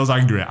 Danielle's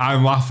angry,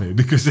 I'm laughing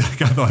because I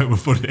thought it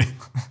was funny.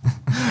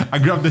 I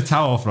grabbed the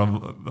towel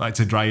from like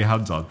to dry your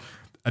hands on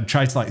and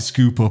tried to like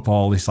scoop up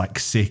all this like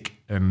sick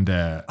and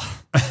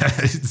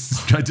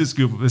tried to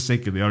scoop up the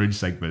sick in the orange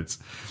segments.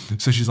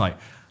 So she's like,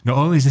 not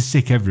only is there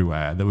sick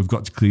everywhere that we've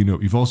got to clean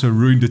up, you've also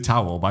ruined the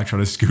towel by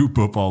trying to scoop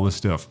up all the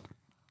stuff.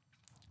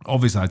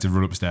 Obviously I had to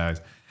run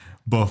upstairs.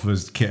 Both of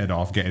us kitted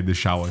off, get in the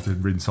shower to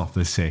rinse off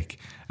the sick,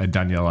 and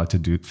Danielle had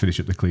to finish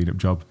up the cleanup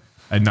job.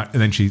 And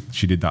then she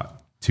did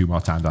that 2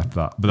 more times after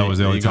that. But that was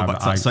the only time. Back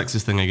to that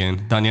sexist thing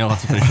again. Danielle had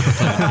to finish up the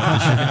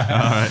cleanup job.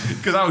 All right,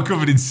 because I was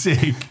covered in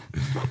sick.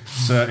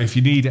 So if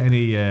you need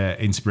any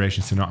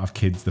inspiration to not have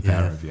kids, the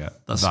pair of you,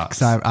 that's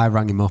because I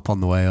rang him up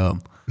on the way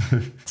home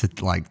to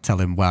like tell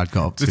him where I'd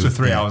got up to. This was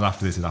 3 hours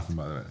after this had happened,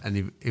 by the way.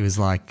 And he was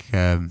like,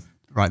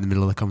 right in the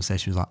middle of the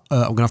conversation, he was like,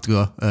 I'm gonna have to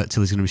go.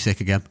 Tilly's gonna be sick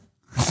again.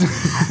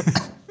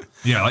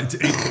 Yeah, like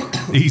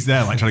he's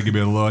there, like trying to give me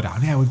a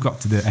lowdown. Yeah, we've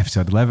got to the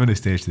episode 11, a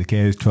stage to the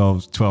caves,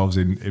 12's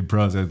in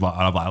process. And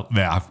I'm like,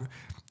 mate,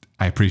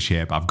 I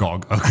appreciate it, but I've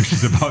got to go because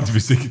she's about to be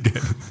sick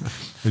again.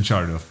 And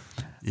sure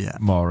enough, yeah,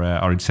 more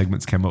orange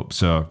segments came up.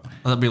 So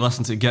that'd be a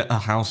lesson to get a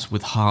house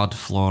with hard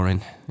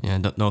flooring.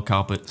 Yeah, no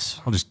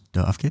carpets. I'll just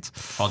don't have kids.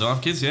 Oh, don't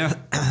have kids, yeah.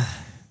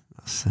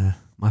 That's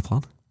my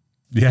plan.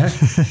 Yeah.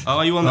 Oh,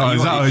 are you on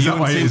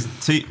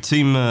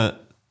team?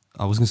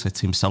 I was going to say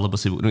team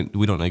celibacy, but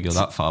we don't need to go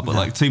that far. But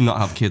like team not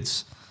have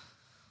kids.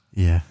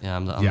 Yeah. Yeah,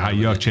 I'm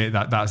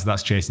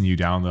that's chasing you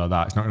down though.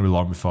 It's not going to be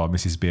long before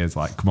Mrs. Beard's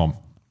like, come on,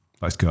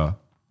 let's go.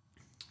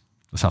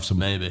 Let's have some.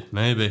 Maybe.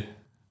 You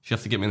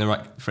have to get me in the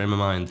right frame of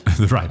mind.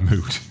 The right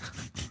mood.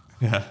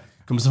 Yeah.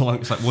 Comes along,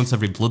 it's like once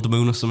every blood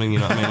moon or something, you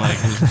know what I mean? Like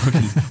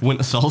fucking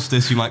winter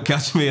solstice, you might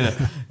catch me in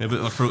a bit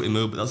of a fruity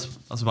mood, but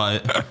that's about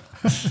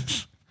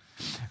it.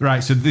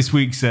 Right, so this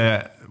week's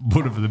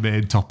one of the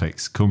main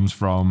topics comes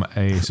from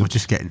we're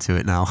just getting to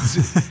it now.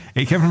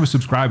 It came from a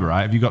subscriber,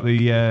 right? Have you got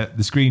the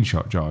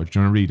screenshot, George? Do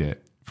you want to read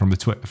it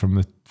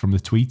from the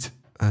tweet.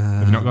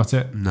 Have you not got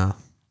it? No.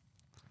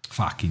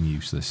 Fucking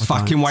useless.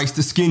 Fucking waste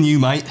of skin, you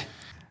mate.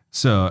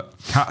 So,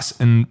 Cats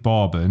and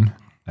Bourbon,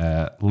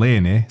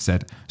 Lainey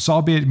said,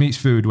 saw Beard Meats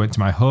Food, went to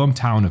my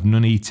hometown of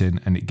Nuneaton,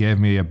 and it gave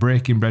me a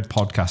Breaking Bread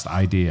podcast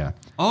idea.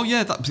 Oh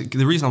yeah,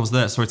 the reason I was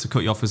there, sorry to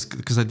cut you off, is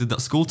because I did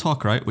that school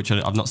talk, right? Which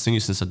I've not seen you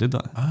since I did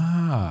that.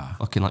 Ah.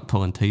 Fucking like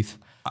pulling teeth.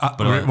 But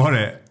what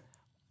it?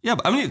 Yeah,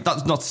 but I mean,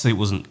 that's not to say it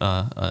wasn't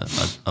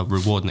a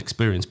rewarding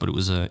experience, but it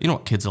was, you know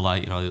what kids are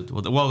like, you know,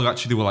 well,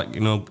 actually they were like,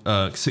 you know,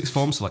 sixth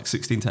form, so like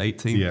 16 to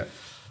 18. Yeah.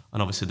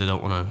 And obviously they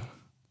don't want to,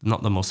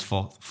 not the most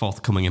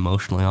forthcoming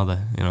emotionally, are they?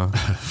 You know,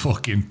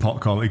 fucking pot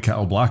quality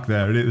kettle black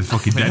there, isn't it? The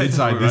fucking dead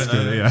inside this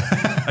guy.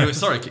 Yeah. Anyway,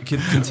 sorry,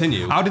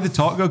 continue. How did the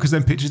talk go? Because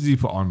then pictures you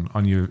put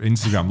on your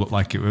Instagram looked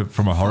like it were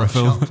from a horror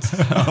film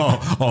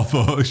or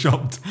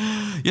photoshopped.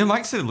 Yeah,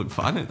 Mike said it looked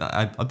fine.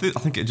 I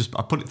think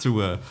I put it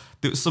through.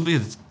 Somebody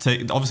had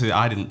taken. Obviously,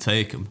 I didn't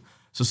take them.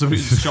 So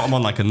somebody shot him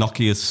on like a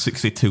Nokia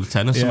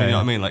 6210 or something. Yeah, you know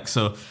what I mean? Like,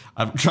 so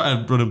I'm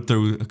trying to run him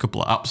through a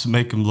couple of apps,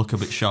 make him look a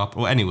bit sharp.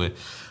 Well, anyway.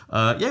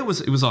 Yeah, it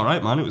was all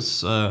right, man. It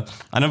was. I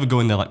never go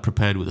in there like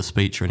prepared with a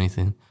speech or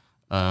anything.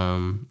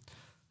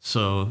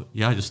 So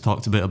yeah, I just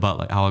talked a bit about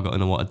like how I got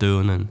into what I do,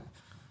 and then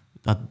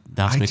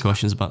they asked me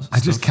questions about. I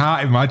just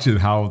can't imagine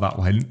how that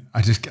went.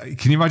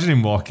 Can you imagine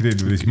him walking in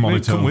with his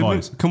monotone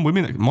voice? Come with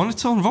me,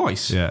 monotone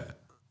voice. Yeah.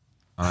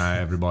 Hi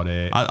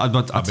everybody.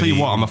 I'll tell you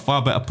what, I'm a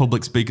far better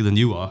public speaker than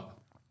you are.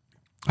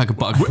 I could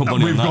put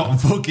money on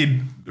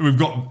that. We've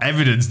got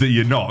evidence that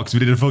you're not, because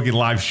we did a fucking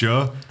live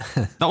show.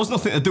 That was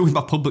nothing to do with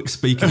my public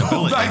speaking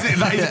ability.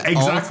 that is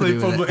exactly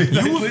public.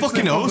 You were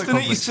fucking hosting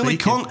it, you silly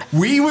cunt.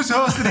 We was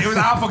hosting it. It was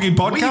our fucking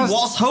podcast. We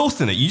was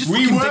hosting it. You just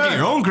fucking digging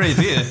your own grave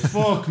here.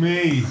 Fuck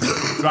me.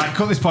 Right,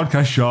 cut this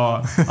podcast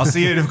short. I'll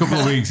see you in a couple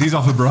of weeks. He's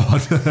off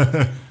abroad.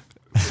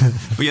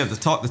 But yeah, the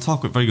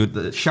talk was very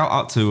good. Shout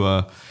out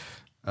to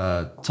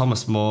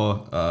Thomas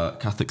More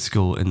Catholic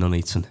School in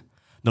Nuneaton.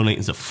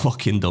 Nuneaton's a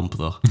fucking dump,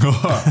 though.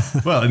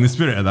 Well, in the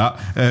spirit of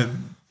that,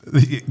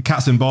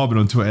 Cats and Bourbon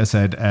on Twitter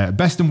said,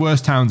 best and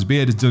worst towns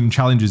Beard has done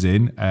challenges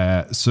in.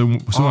 After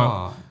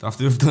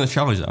we've done a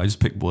challenge, I just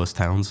picked worst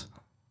towns.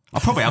 I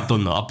probably have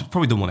done that. I've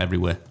probably done one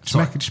everywhere.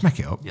 Just make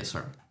it up. Yes,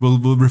 sir.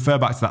 We'll refer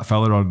back to that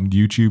fella on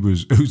YouTube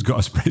who's got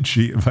a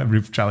spreadsheet of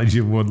every challenge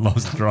you've won,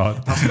 lost,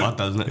 drawn. That's mad,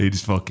 doesn't it?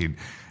 He's fucking...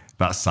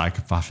 That's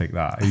psychopathic,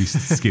 that. He's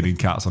skinning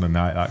cats on a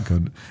night, that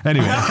cunt.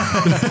 Anyway.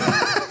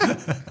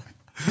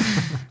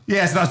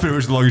 Yes, that's pretty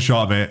much the long and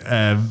short of it.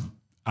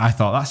 I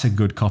thought that's a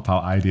good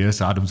cop-out idea,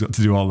 so Adam's got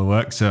to do all the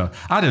work. So,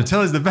 Adam,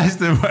 tell us the best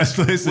and worst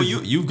places. Well,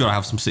 you've got to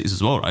have some cities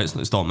as well, right?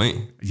 It's not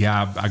me.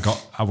 Yeah,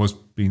 I was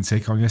being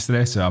sick on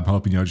yesterday, so I'm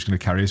hoping you're just going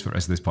to carry us for the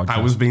rest of this podcast. I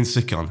was being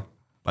sick on.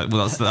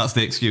 Well, that's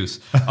the excuse.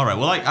 All right,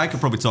 well, I could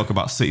probably talk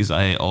about cities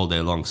I hate all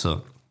day long,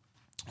 so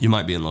you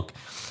might be in luck.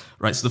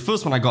 Right, so the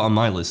first one I got on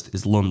my list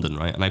is London,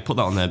 right? And I put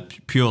that on there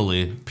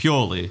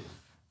purely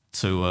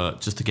to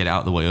just to get it out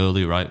of the way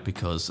early, right?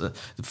 Because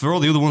for all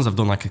the other ones, I've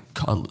done like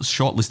a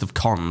short list of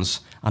cons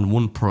and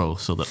one pro,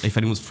 so that if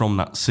anyone's from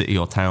that city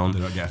or town,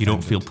 you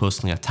don't feel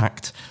personally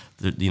attacked.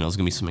 There's going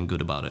to be something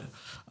good about it.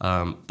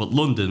 But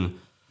London,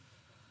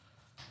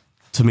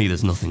 to me,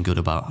 there's nothing good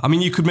about. I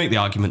mean, you could make the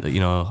argument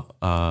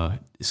that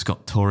it's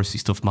got touristy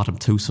stuff. Madame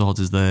Tussauds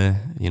is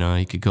there.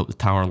 You could go up the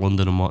Tower of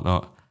London and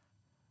whatnot.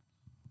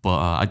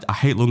 But I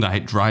hate London. I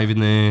hate driving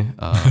there.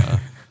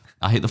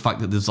 I hate the fact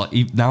that there's like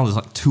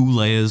 2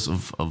 layers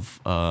of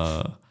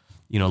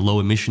low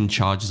emission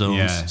charge zones.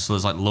 Yeah. So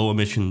there's like low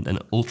emission and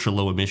ultra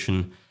low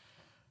emission,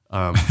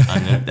 and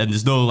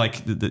there's no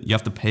you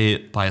have to pay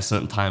it by a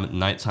certain time at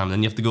night time.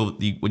 Then you have to go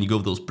when you go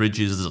over those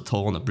bridges. There's a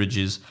toll on the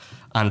bridges,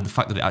 and the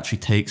fact that it actually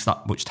takes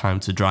that much time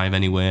to drive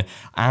anywhere,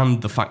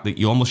 and the fact that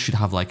you almost should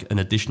have like an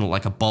additional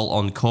like a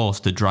bolt-on course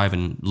to drive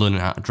and learning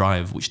how to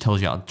drive, which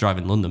tells you how to drive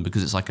in London,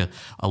 because it's like a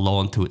law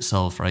unto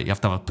itself, right? You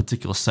have to have a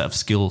particular set of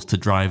skills to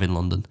drive in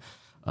London.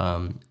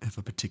 Have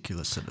a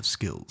particular set of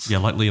skills. Yeah,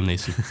 like Liam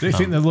Neeson. Do you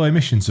think the low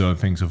emission zone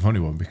thing's a funny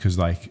one? Because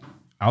like,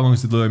 how long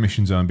has the low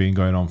emission zone been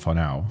going on for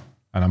now?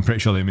 And I'm pretty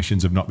sure the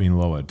emissions have not been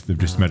lowered. They've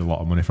just made a lot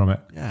of money from it.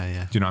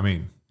 Yeah. Do you know what I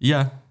mean?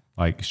 Yeah.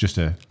 Like, it's just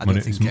a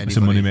it's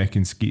a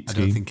money-making scheme. I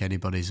don't think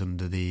anybody's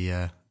under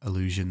the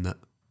illusion that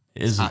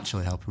it's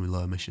actually helping with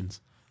low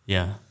emissions.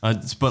 Yeah.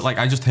 But like,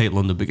 I just hate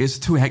London because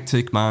it's too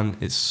hectic, man.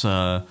 It's...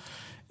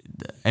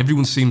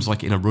 everyone seems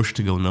like in a rush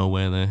to go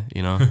nowhere there,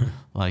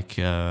 like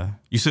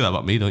you say that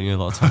about me, don't you, a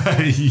lot of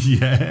times?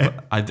 Yeah.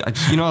 But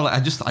I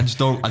just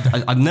don't.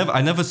 I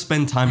never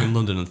spend time in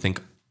London and think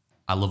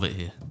I love it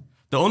here.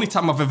 The only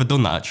time I've ever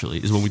done that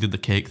actually is when we did the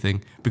cake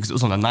thing, because it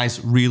was on a nice,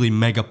 really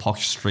mega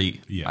posh street.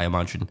 Yeah. I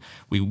imagine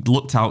we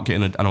looked out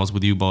and I was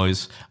with you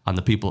boys, and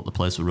the people at the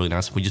place were really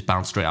nice. We just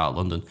bounced straight out of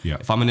London. Yeah.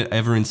 If I'm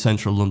ever in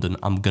central London,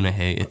 I'm gonna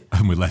hate it.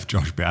 And we left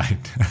Josh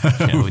behind.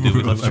 Yeah, we did.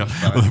 We left Josh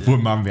behind. We left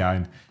one man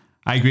behind.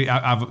 I agree.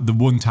 The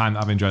one time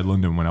that I've enjoyed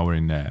London when I were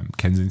in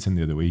Kensington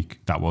the other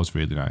week, that was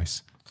really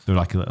nice. They were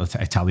like a little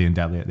Italian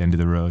deli at the end of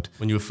the road.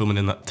 When you were filming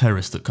in that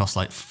terrace that cost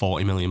like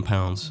 £40 million.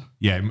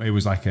 Yeah, it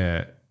was like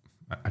a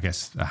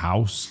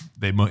house.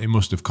 It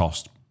must have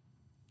cost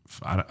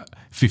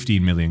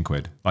 15 million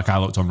quid. Like I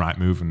looked on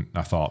Rightmove and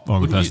I thought,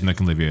 only person that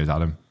can live here is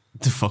Adam.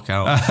 The fuck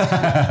out.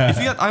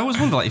 I always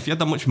wonder, like, if you had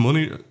that much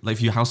money, like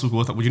if your house was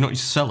worth it, would you not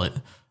just sell it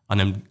and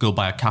then go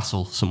buy a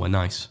castle somewhere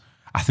nice?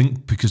 I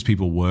think because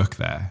people work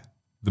there,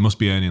 they must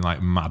be earning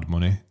like mad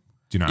money.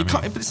 Do you know what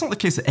I mean? But it's not the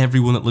case that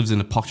everyone that lives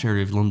in a posh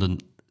area of London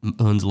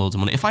earns loads of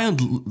money. If I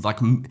earned like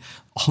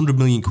 100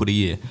 million quid a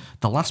year,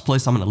 the last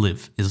place I'm going to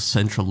live is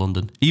central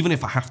London. Even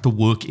if I have to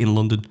work in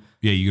London.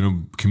 Yeah, you're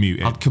going to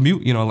commute. I'd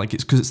commute, you know, like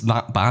it's because it's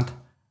that bad.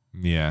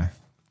 Yeah.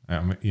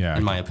 Yeah.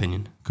 In my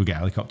opinion. Could get a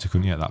helicopter,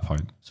 couldn't you, at that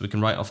point? So we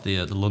can write off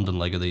the London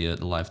leg of the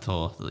live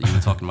tour that you were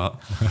talking about.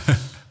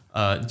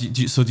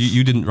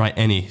 You didn't write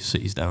any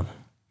cities down?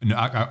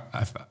 No,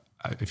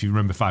 if you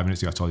remember 5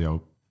 minutes ago, I told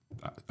you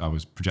I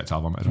was projectile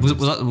vomited.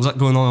 Was that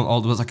going on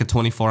all? Was like a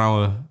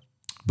 24-hour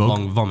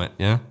long vomit?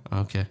 Yeah.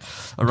 Okay.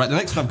 All right. The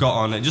next one I've got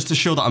on, just to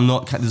show that I'm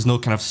not. There's no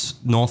kind of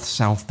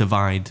north-south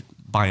divide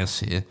bias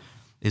here.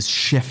 Is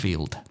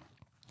Sheffield.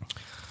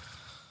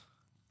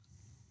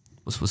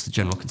 What's the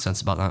general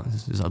consensus about that?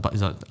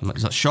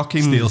 Is that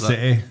shocking? Steel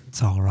City.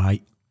 It's all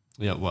right.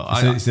 Yeah. Well,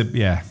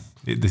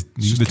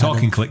 the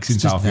talking clicks in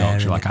South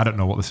Yorkshire. Like I don't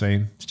know what they're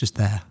saying. It's just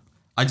there.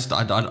 I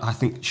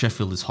think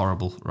Sheffield is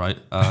horrible, right?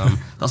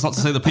 That's not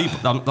to say the people.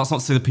 That's not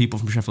to say the people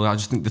from Sheffield. I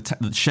just think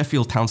the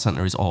Sheffield town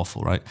centre is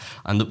awful, right?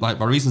 And my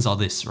reasons are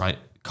this, right?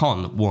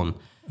 Con one.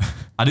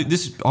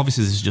 This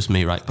is just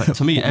me, right? But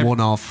to me,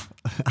 one of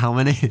how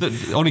many?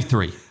 Only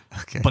 3.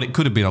 Okay. But it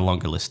could have been a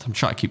longer list. I'm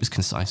trying to keep this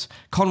concise.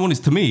 Con one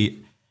is, to me,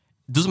 it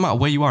doesn't matter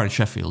where you are in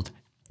Sheffield,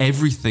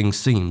 everything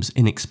seems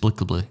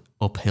inexplicably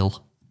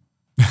uphill.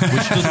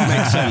 Which doesn't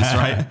make sense,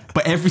 right?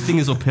 But everything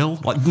is uphill,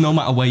 like no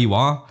matter where you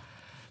are.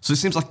 So it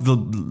seems like the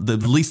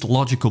least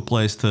logical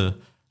place to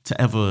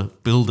ever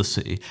build a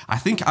city. I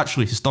think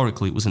actually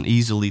historically it was an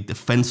easily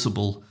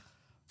defensible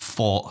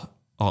fort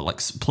or like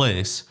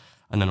place.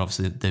 And then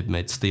obviously they've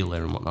made steel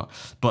there and whatnot.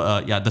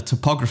 But yeah, the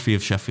topography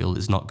of Sheffield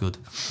is not good.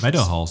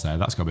 Meadowhall's there.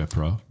 That's got to be a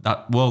pro.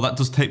 That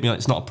does take me on.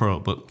 It's not a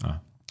pro, but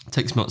it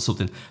takes me on to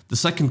something. The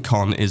second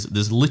con is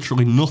there's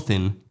literally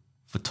nothing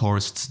for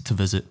tourists to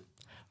visit.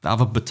 They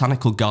have a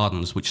botanical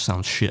gardens, which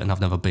sounds shit and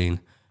I've never been.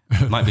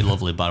 It might be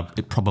lovely, but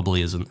it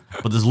probably isn't.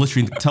 But there's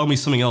literally, tell me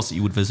something else that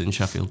you would visit in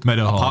Sheffield.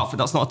 Meadowhall. Apart from,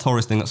 that's not a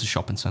tourist thing, that's a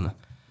shopping centre.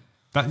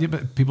 Yeah,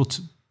 but people...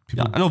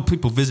 Yeah, I know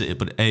people visit it,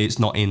 but A, it's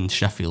not in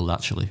Sheffield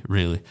actually,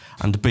 really.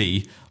 And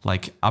B,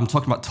 like I'm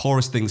talking about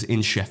tourist things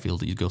in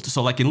Sheffield that you go to.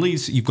 So like in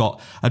Leeds, you've got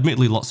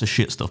admittedly lots of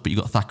shit stuff, but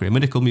you've got Thackeray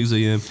Medical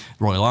Museum,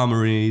 Royal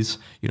Armouries,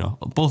 you know,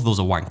 both of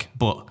those are wank,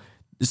 but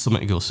it's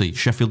something to go see.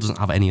 Sheffield doesn't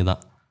have any of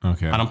that.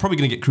 Okay. And I'm probably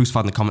going to get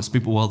crucified in the comments.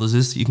 People, well, there's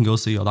this you can go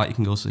see or that you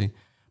can go see.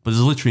 But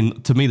there's literally,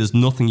 to me, there's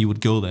nothing you would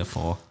go there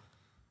for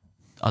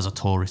as a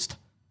tourist.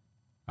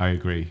 I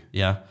agree.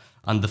 Yeah.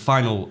 And the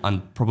final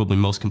and probably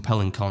most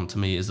compelling con to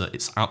me is that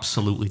it's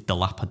absolutely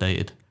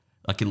dilapidated.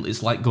 Like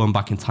it's like going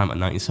back in time at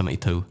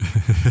 1972.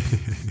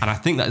 And I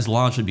think that is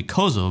largely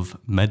because of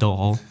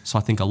Meadowhall. So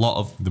I think a lot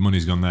of... The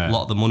money's gone there. A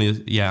lot of the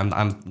money, yeah,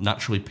 and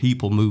naturally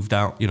people moved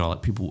out, you know,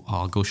 like people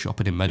go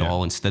shopping in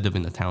Meadowhall instead of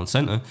in the town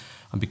centre.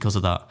 And because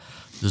of that,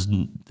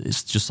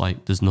 it's just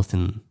like, there's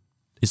nothing...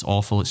 It's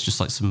awful. It's just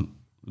like some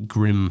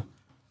grim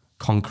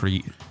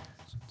concrete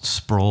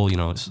sprawl, you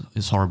know.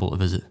 It's horrible to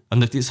visit,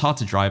 and it's hard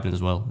to drive in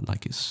as well.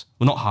 Like it's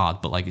not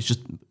hard, but like it's just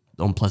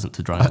unpleasant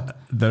to drive.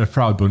 They're a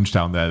proud bunch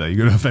down there. Though you're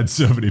going to offend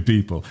so many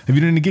people. Have you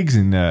done any gigs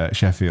in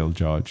Sheffield,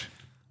 George?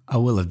 I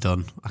will have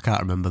done. I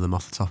can't remember them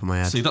off the top of my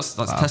head. See, that's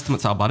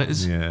testament to how bad it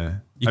is. Yeah,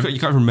 you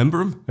can't remember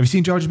them. Have you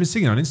seen George has been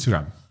singing on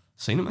Instagram?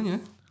 Seen him, man. Yeah,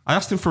 I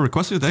asked him for a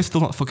request the other day.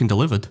 Still not fucking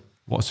delivered.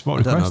 What I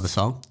request? don't know the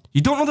song.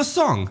 You don't know the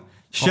song?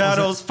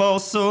 Shadows fall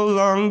so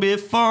long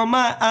before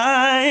my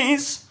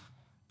eyes.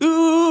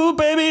 Ooh,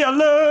 baby, I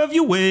love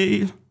your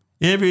way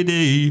every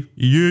day.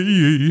 Yeah,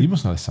 yeah. You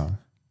must know this song.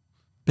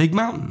 Big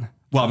Mountain.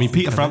 Well, I mean,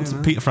 Peter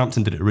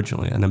Frampton did it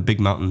originally, and then Big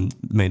Mountain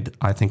made,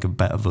 I think, a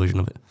better version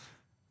of it.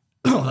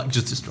 Oh, that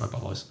just destroyed my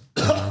voice.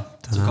 To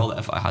call it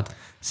if I had.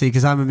 See,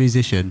 because I'm a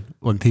musician,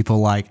 when people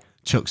like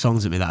chuck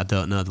songs at me that I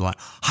don't know, they're like,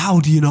 how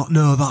do you not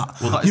know that?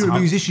 Well, you're a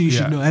musician, you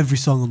should know every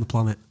song on the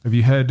planet. Have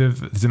you heard of,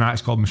 there's an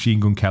artist called Machine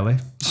Gun Kelly?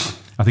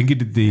 I think he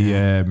did the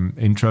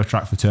intro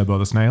track for Turbo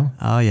the Snail.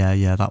 Oh,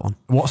 yeah, that one.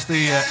 What's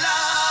the...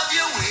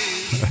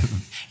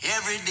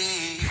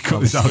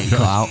 Cut this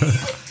out.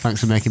 Thanks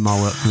for making more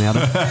work for me,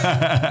 Adam.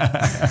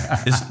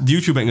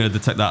 YouTube ain't going to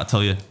detect that, I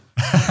tell you.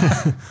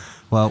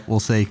 Well, we'll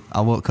see.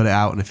 I won't cut it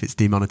out, and if it's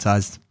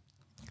demonetised,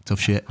 tough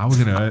shit.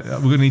 We're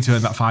gonna need to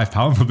earn that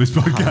 £5 from this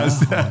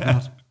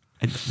podcast.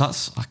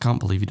 I can't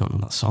believe you don't know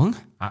that song.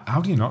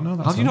 How do you not know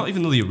that How song? do you not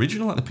even know the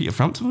original, like the Peter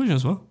Frampton version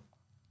as well?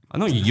 I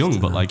know you're young,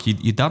 but like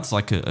your dad's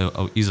like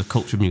he's a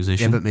cultured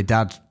musician. Yeah, but my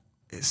dad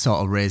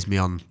sort of raised me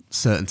on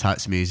certain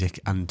types of music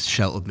and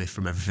sheltered me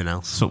from everything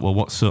else. So, well,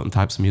 what certain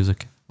types of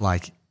music?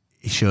 Like,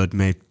 he showed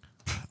me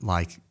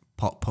like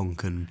pop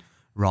punk and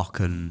rock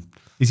and...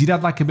 Is your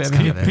dad like a bit of a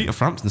hippie? Peter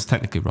Frampton's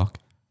technically rock.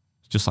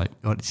 It's just like...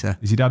 What did you say?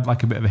 Is your dad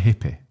like a bit of a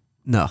hippie?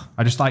 No.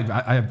 I just like,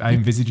 I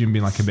envisage him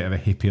being like a bit of a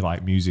hippie,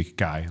 like music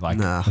guy, like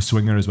No. a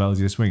swinger as well. Is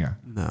he a swinger?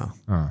 No.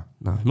 Oh.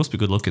 No, he must be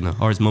good looking though,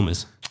 or his mum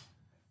is.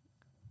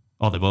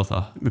 Oh, they both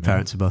are. My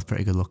parents are both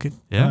pretty good looking.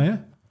 Yeah. Oh, yeah.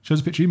 Show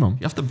us a picture of your mum.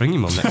 You have to bring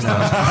your mum next time.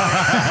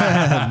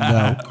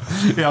 No.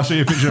 Yeah, I'll show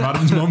you a picture of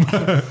Adam's mum.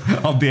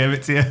 I'll DM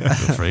it to you.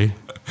 Feel free.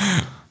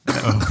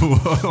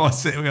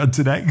 What's it we on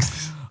to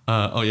next?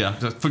 Oh yeah, I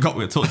totally forgot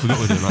we were doing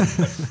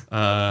that.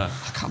 I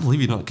can't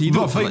believe you don't. Can you do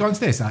But it before you go on to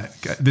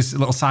this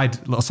little side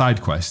quest.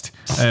 Side quest.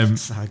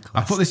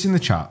 I put this in the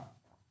chat,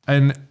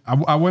 and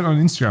I went on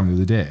Instagram the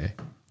other day,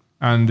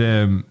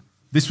 and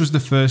this was the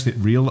first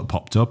reel that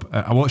popped up.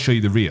 I won't show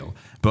you the reel,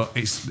 but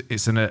it's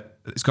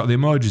got the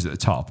emojis at the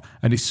top,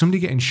 and it's somebody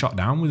getting shot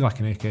down with like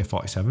an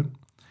AK-47.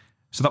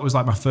 So that was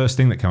like my first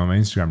thing that came on my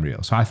Instagram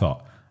reel. So I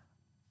thought,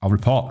 I'll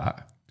report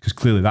that, because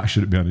clearly that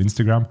shouldn't be on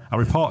Instagram. I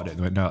reported it, and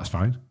they went, no, that's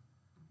fine.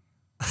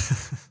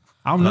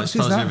 How nuts is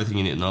tells you that? everything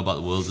you need to know about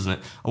the world, doesn't it?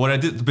 And what I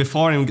did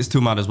before anyone gets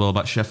too mad as well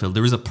about Sheffield,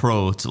 there is a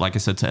pro to, like I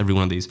said, to every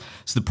one of these.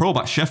 So the pro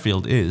about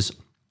Sheffield is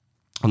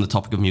on the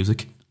topic of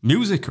music.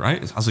 Music,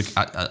 right? It has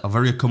a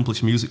very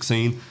accomplished music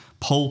scene.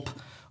 Pulp,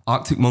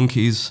 Arctic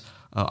Monkeys.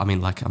 I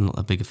mean, like, I'm not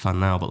a big fan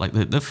now, but like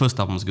their first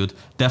album was good.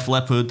 Def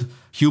Leppard,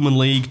 Human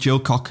League, Joe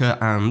Cocker,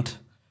 and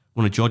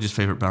one of George's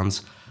favourite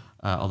bands,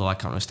 although I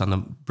can't understand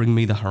them, Bring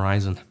Me the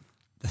Horizon.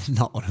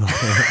 Not one of my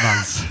favourite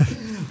bands.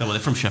 No, well,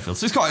 they're from Sheffield.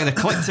 So it's got an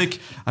eclectic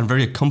and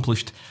very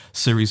accomplished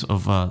series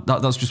of...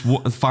 that's just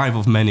 5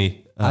 of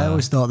many. I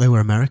always thought they were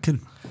American,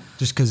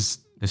 just because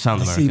They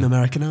sound seem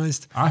American.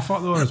 Americanized. I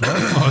thought they were as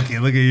well. Okay,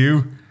 look at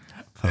you.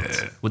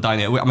 We're dying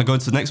here. Am I going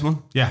to the next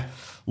one? Yeah.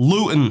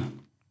 Luton.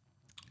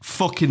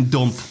 Fucking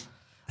dump.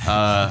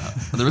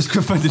 The risk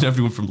of offending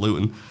everyone from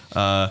Luton.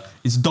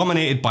 It's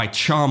dominated by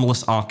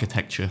charmless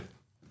architecture.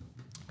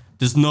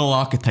 There's no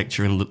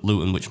architecture in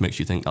Luton which makes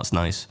you think that's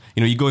nice.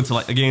 You know, you go into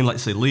like, again, like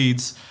say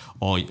Leeds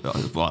or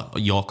well,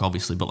 York,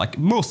 obviously, but like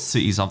most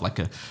cities have like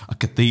a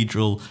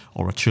cathedral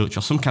or a church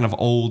or some kind of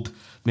old,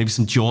 maybe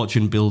some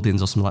Georgian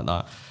buildings or something like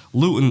that.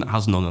 Luton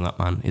has none of that,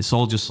 man. It's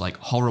all just like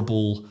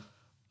horrible,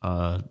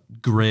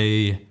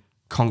 grey,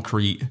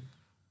 concrete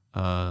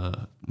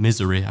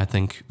misery, I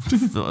think,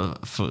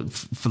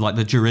 for like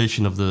the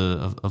duration of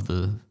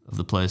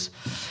the place.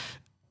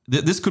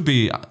 This could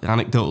be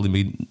anecdotally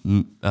me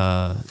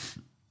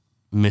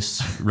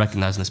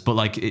misrecognizing this, but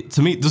like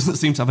to me, it doesn't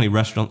seem to have any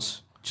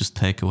restaurants, just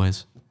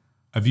takeaways.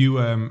 Have you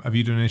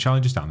done any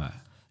challenges down there?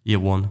 Year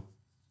one.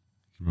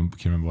 Can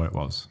you remember what it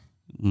was?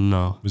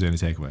 No. Was it any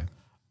takeaway?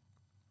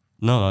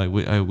 No,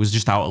 I was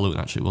just out at Luton.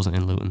 Actually, it wasn't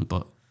in Luton,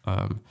 but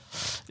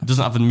it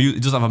doesn't have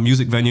a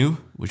music venue,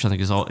 which I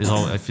think is all.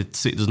 If a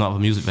city does not have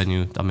a music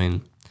venue, I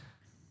mean,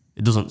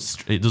 it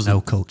doesn't. No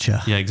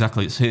culture. Yeah,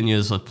 exactly. It's hitting you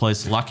as a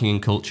place lacking in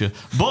culture.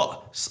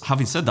 But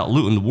having said that,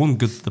 Luton,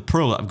 the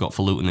pro that I've got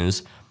for Luton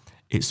is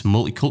it's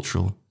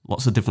multicultural.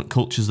 Lots of different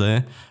cultures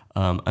there,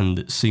 and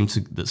that seem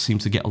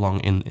to get along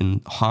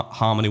in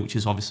harmony, which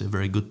is obviously a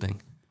very good thing.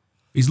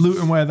 Is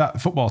Luton where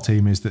that football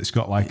team is that's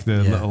got like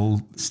the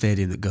little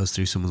stadium that goes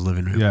through someone's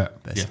living room? Yeah.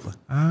 Basically.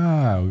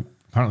 Ah,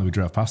 apparently we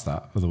drove past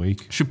that the other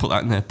week. Should put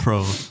that in their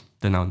pro.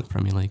 They're now in the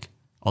Premier League,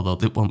 although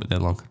it won't be there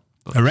long.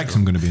 Are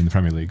Wrexham going to be in the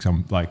Premier League?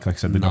 So like I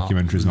said, the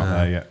documentary's not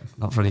there yet.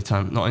 Not for any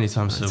time. Not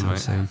anytime soon,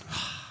 mate.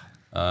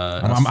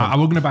 I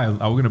was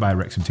going to buy a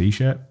Wrexham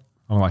t-shirt.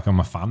 I'm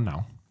a fan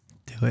now.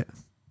 Do it.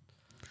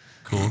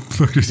 Cool.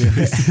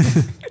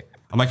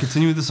 Am I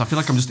continuing with this? I feel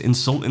like I'm just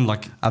insulting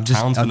like I've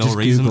towns for no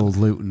reason. Googled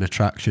Luton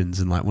attractions,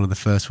 and like one of the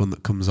first one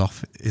that comes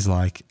off is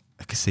like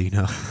a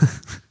casino.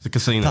 It's a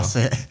casino. That's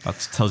it.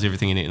 That tells you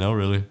everything you need to know,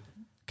 really.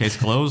 Case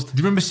closed.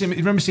 Do you remember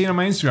seeing on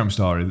my Instagram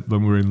story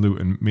when we were in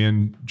Luton, me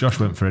and Josh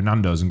went for a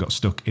Nando's and got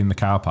stuck in the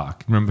car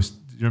park? You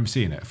remember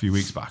seeing it a few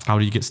weeks back? How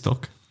did you get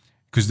stuck?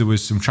 Because there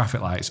was some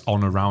traffic lights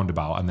on a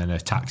roundabout, and then a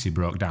taxi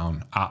broke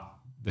down at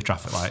the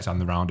traffic lights and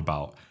the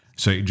roundabout.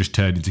 So it just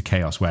turned into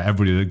chaos where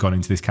everybody that had gone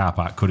into this car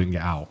park couldn't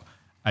get out.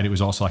 And it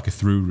was also like a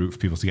through route for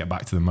people to get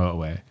back to the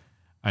motorway.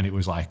 And it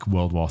was like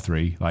World War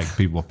III. Like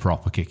people were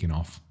proper kicking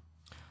off.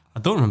 I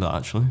don't remember that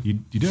actually.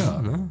 You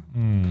don't?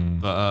 No.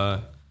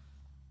 But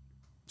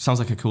sounds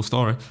like a cool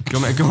story. Do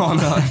you want me to go on?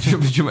 Do you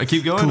want me to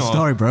keep going? Cool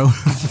story, bro.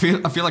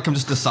 I feel like I'm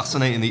just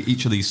assassinating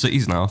each of these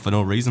cities now for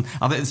no reason.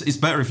 I think it's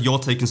better if you're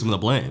taking some of the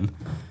blame.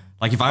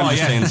 Like if I'm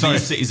just saying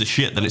these cities are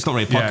shit, then it's not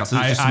really a podcast.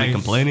 It's just me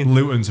complaining.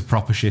 Luton's a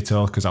proper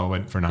shithole because I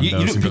went for Nando's.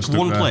 You didn't pick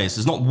one place.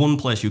 There's not one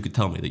place you could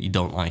tell me that you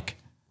don't like.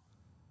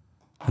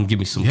 And give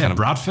me some kind of...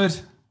 Bradford.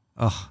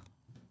 Oh,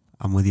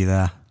 I'm with you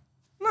there.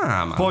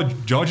 Nah, man. Poor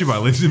Georgie boy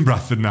lives in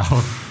Bradford now.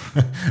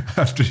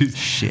 After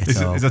he's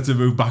had to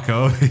move back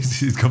home,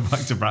 he's gone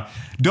back to Bradford.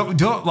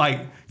 Don't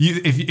like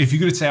you. If you're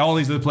going to say all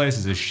these other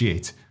places are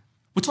shit,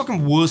 we're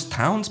talking worst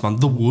towns,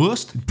 man. The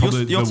worst.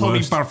 You're telling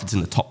me Bradford's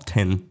in the top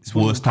 10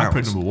 worst towns.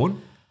 I put number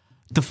 1.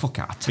 The fuck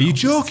out. Are you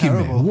joking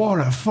me? What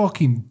a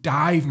fucking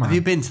dive, man. Have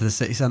you been to the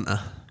city centre?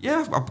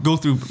 Yeah, I go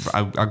through.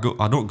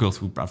 I don't go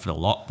through Bradford a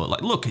lot, but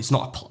like, look, it's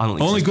not. I don't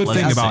think only good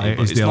thing about it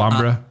is the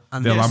Alhambra,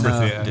 the Alhambra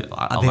Theatre.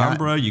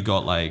 Alhambra. You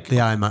got like the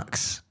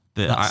IMAX.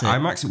 The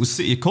IMAX, it was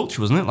City of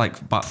Culture, wasn't it?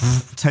 Like about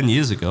 10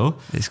 years ago.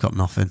 It's got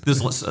nothing.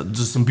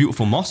 There's some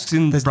beautiful mosques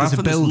in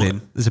Bradford.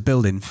 There's a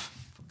building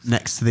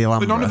next to the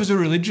Alhambra. But none of us are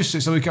religious,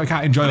 so we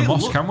can't enjoy a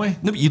mosque, can we?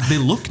 No, but they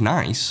look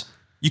nice.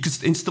 You could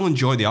still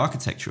enjoy the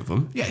architecture of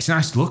them. Yeah, it's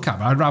nice to look at,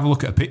 but I'd rather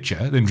look at a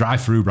picture than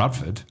drive through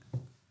Bradford.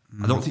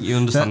 I don't think you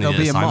understand There'll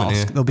be a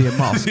mosque. There'll be a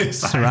mosque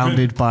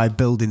surrounded by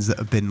buildings that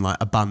have been like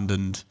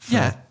abandoned.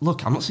 Yeah,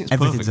 look, I'm not saying it's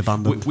everything's perfect.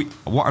 abandoned.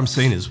 What I'm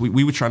saying is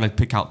we were trying to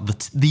pick out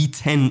the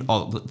 10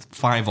 or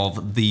 5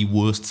 of the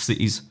worst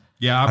cities.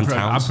 Yeah, I'm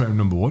putting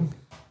number 1.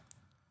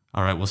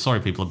 All right, well, sorry,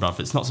 people of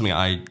Bradford. It's not something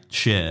I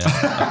share,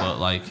 but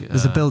like...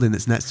 There's a building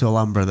that's next to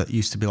Alhambra that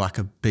used to be like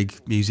a big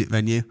music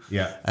venue.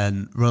 Yeah.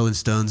 And Rolling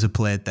Stones have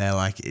played there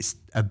like it's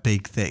a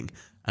big thing.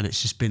 And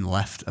it's just been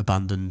left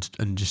abandoned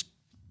and just,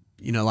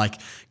 you know, like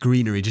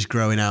greenery just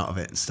growing out of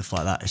it and stuff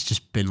like that. It's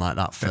just been like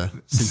that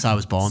since I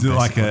was born. It's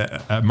like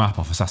a map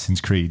off Assassin's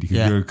Creed. You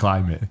can go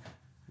climb it.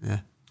 Yeah.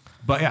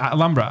 But yeah,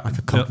 Alhambra, like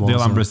the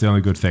Alhambra's the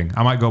only good thing.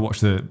 I might go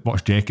watch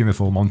Jake in the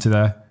full Monty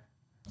there.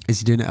 Is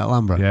he doing it at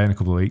Alhambra? Yeah, in a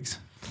couple of weeks.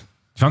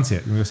 Fancy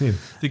it? You want to go see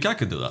him? Think I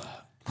could do that?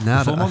 No,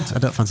 I don't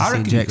fancy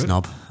seeing Jake's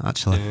knob,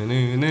 actually.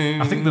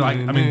 I think they're like,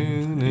 I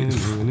mean,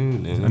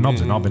 a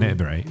knob's a knob, innit?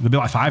 There'll be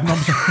like 5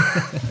 knobs.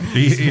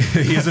 he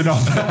is a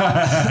knob.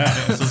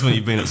 This is when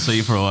you've been at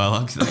sea for a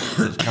while. Do you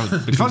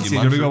fancy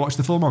it? Do we go watch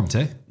the full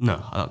Monty?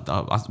 No.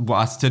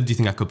 I said, do you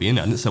think I could be in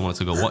it? I didn't say I wanted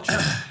to go watch it.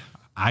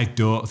 I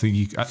don't think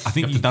you... I think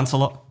you have to dance a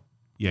lot?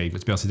 Yeah, you've got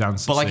to be able to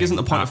dance. But like, isn't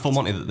the point of full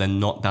Monty that they're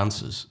not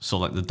dancers? So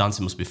like, the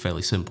dancing must be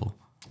fairly simple.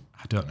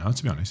 I don't know,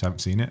 to be honest. I haven't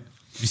seen it.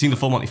 Have you seen the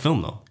full Monty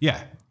film though? Yeah,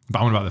 but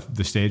I wonder about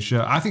the stage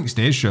show. I think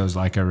stage shows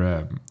like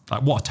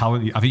what a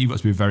talent. I think you've got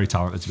to be very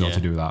talented to be able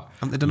to do that.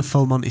 Haven't they done a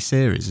full Monty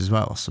series as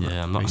well or something?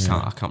 Yeah,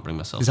 I can't bring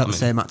myself. Is that the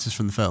same actors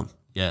from the film?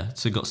 Yeah,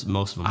 so you got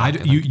most of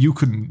them. You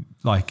couldn't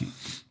like.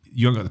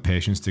 You haven't got the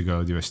patience to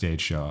go do a stage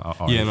show.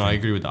 Or yeah, no, I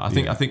agree with that.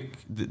 I think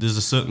there's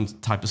a certain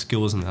type of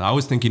skill, isn't there? I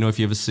always think, you know, if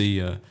you ever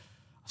see, I've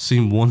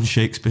seen one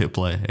Shakespeare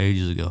play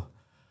ages ago,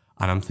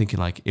 and I'm thinking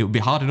like it would be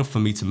hard enough for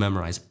me to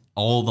memorize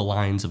all the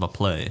lines of a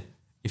play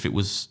if it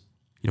was,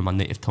 you know, my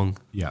native tongue.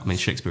 Yeah. I mean,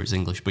 Shakespeare is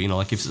English, but you know,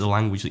 like if it's a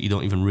language that you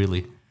don't even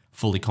really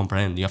fully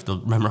comprehend, you have to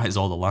memorize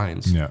all the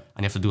lines. Yeah. And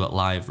you have to do it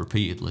live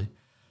repeatedly.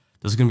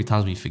 There's going to be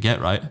times when you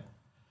forget, right?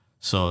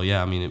 So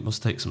yeah, I mean, it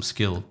must take some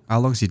skill. How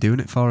long is he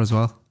doing it for as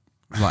well?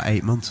 Like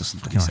 8 months or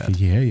something, he said.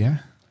 Yeah.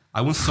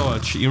 I once saw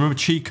you remember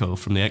Chico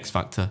from the X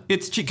Factor?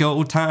 It's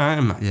Chico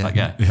time. Yeah. That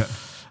guy. Yeah.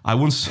 I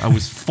was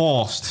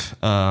forced,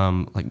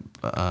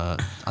 I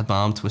had my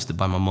arm twisted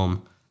by my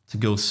mum to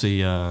go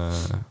see,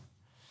 what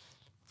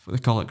do they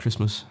call it,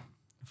 Christmas?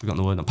 I've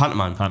forgotten the word.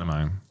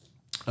 Pantomime.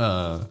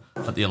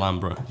 At the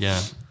Alhambra,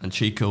 yeah. And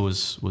Chico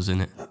was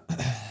in it.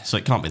 So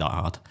it can't be that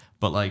hard.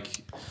 But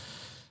like,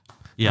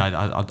 yeah,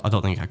 I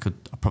don't think I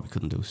probably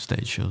couldn't do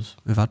stage shows.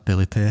 We've had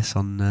Billy Pearce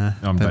on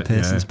Ben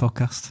Pearson's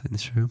podcast in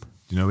this room. Do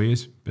you know who he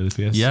is? Billy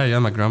Pearce? Yeah,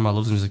 my grandma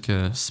loves him. He's like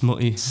a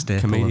smutty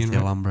Staple comedian. of the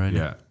Alhambra.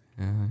 Yeah.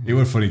 He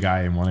was a funny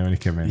guy when he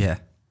came in. Yeah.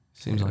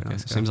 Seems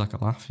like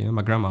a laugh, yeah.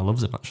 My grandma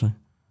loves him, actually.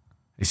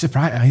 He's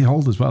surprised. He's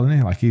old as well, isn't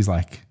he? Like, he's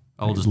like...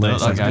 Old as Late, dirt,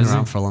 that he's guy. been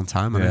around for a long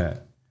time, hasn't Yeah.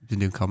 he? Been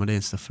doing comedy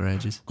and stuff for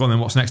ages. Go on then,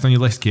 what's next on your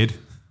list, kid?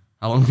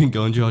 How long have you been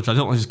going, George? I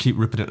don't want to just keep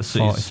ripping it to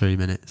seas. 43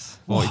 minutes.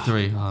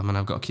 43. Oh, man,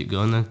 I've got to keep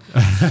going then.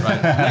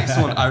 Right, next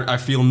one. I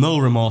feel no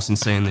remorse in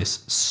saying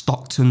this.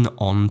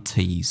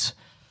 Stockton-on-Tees.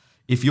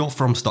 If you're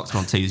from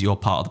Stockton-on-Tees, you're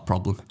part of the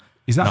problem.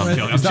 Is that I'm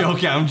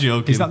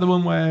joking. Is that the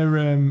one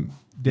where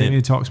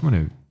Damien Talks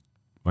Money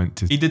went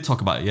to... He did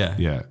talk about it, yeah.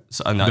 Yeah.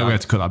 So, and Don't we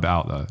have to cut that bit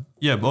out, though?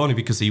 Yeah, but only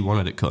because he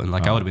wanted it cut. And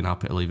like, I would have been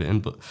happy to leave it in,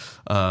 but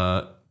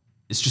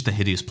it's just a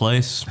hideous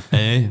place.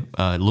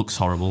 It looks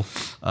horrible.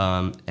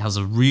 It has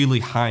a really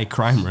high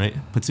crime rate,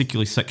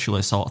 particularly sexual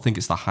assault. I think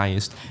it's the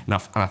highest. And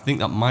I think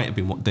that might have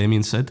been what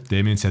Damien said.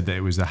 Damien said that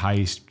it was the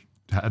highest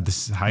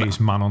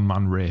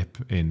man-on-man rape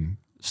in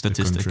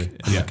statistic the country.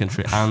 in the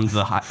country. And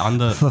the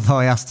Although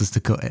he asked us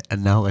to cut it,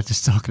 and now we're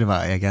just talking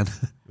about it again.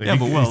 yeah,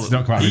 but well, it's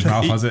not quite his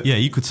mouth, has it? Yeah,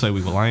 you could say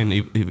we were lying,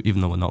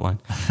 even though we're not lying.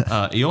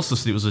 He also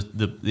said it was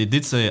they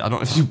did say, I don't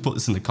know if you put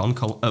this in the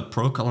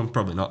pro column,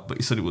 probably not, but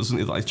he said it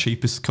wasn't like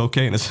cheapest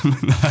cocaine or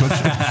something in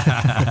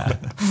the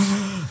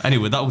country.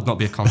 Anyway, that would not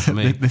be a con for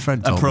me. My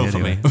friend told a pro me for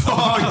anyway. me.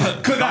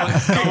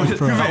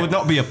 That would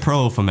not be a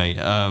pro for me.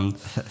 And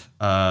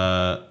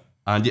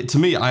yet, to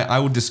me, I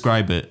would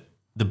describe it.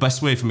 The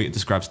best way for me to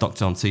describe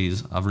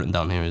Stockton-on-Tees, I've written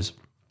down here, is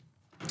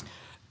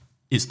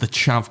it's the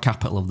chav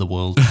capital of the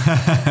world.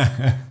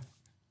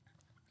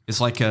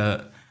 It's like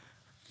a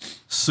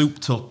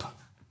souped up,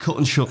 cut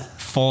and shut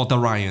Ford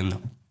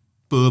Orion,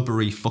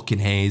 Burberry fucking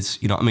haze.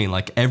 You know what I mean?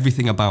 Like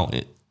everything about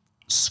it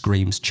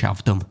screams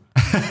chavdom.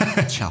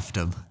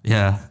 Chavdom.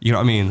 Yeah, you know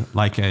what I mean?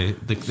 Like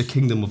the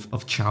kingdom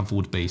of chav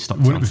would be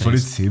Stockton-on-Tees. Wouldn't it be funny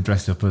to see him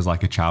dressed up as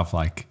like a chav,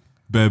 like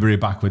Burberry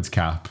backwards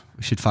cap,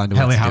 We should find a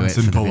way to do it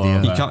for the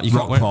video. You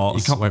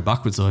can't wear it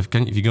backwards though. If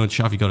you go and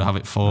chav, you got to have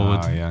it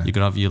forward. Oh, yeah. You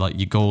got to have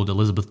your gold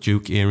Elizabeth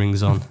Duke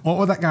earrings on. What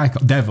was that guy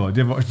called? Devo.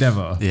 Did you watch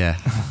Devo? Yeah.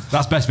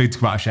 That's best thing to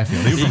come out of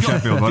Sheffield. He was from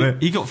Sheffield, wasn't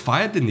he? He got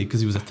fired, didn't he?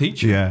 Because he was a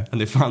teacher. Yeah. And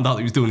they found out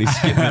he was doing these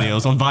skit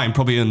videos on Vine.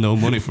 Probably earned no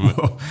money from it.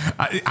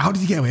 How did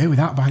he get away with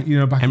that? Back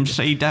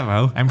MC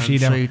Devo. MC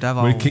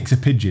Devo. Where he kicks a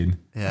pigeon.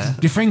 Yeah. Do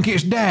you think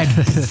it's dead?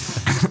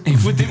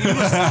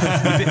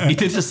 He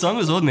did a song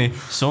as well, didn't he?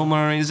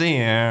 Summer is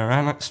here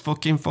and it's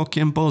fucking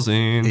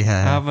buzzing.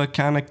 Yeah. Have a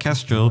can of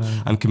Kestrel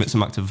and commit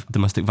some act of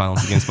domestic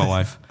violence against my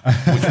wife,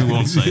 which we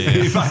won't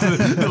say. In fact,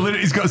 the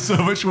lyrics got so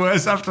much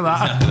worse after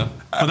that. Yeah,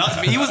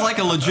 but he was like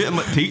a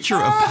legitimate teacher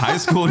at high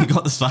school and he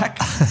got the sack.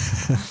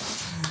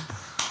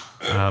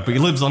 But he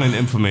lives on in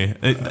infamy.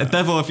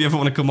 Devo, if you ever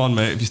want to come on,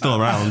 mate, if you're still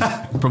around,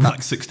 probably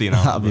like 16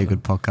 hours. That'd be a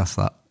good podcast,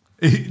 that.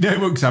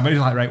 No, because I bet he's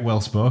like right,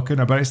 well spoken.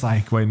 I bet it's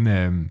like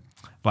when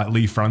like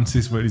Lee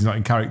Francis, when he's not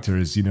in character,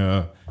 as you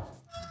know,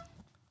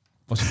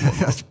 what's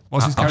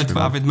his character?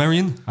 Avid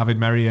Merrion. Avid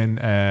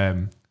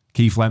Merrion,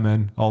 Keith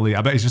Lemon, all the.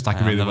 I bet he's just like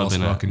a really well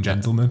spoken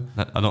gentleman.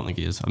 I don't think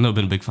he is. I've never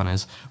been a big fan of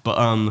his, but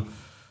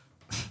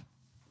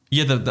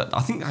yeah,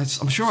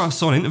 I'm sure I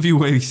saw an interview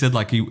where he said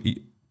like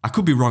I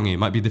could be wrong, it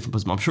might be a different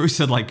person, but I'm sure he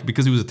said like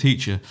because he was a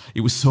teacher, he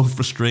was so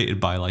frustrated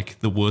by like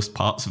the worst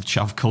parts of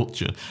chav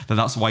culture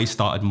that's why he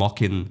started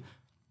mocking,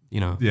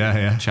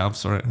 chav,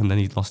 sorry, and then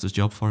he lost his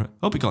job for it.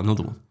 Hope he got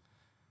another one.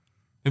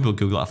 Maybe we'll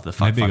Google it after the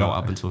fact, find out what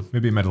happened to him.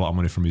 Maybe he made a lot of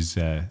money from his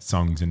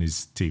songs and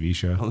his TV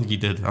show. I don't think he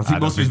did. I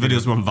think most of his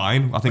videos were on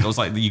Vine. I think I was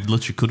like, you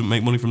literally couldn't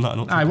make money from that.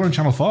 He were on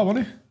Channel 4,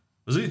 wasn't he?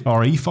 Was he?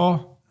 Or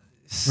E4?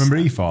 Remember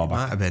E4?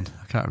 Might have been.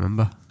 I can't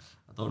remember.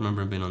 I don't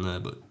remember him being on there,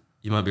 but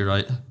you might be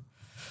right.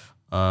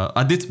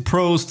 I did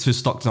pros to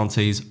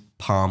Stockton-on-Tees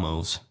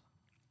Parmos.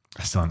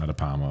 I still haven't had a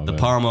Parmo. The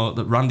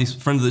Parmo, Randy's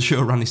friend of the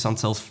show, Randy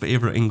Santel's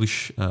favourite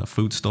English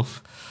food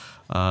stuff.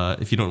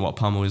 If you don't know what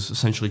a Parmo is,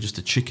 essentially just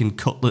a chicken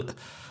cutlet,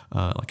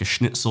 like a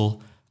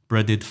schnitzel,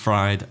 breaded,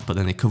 fried, but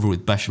then they cover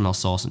with bechamel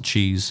sauce and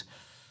cheese.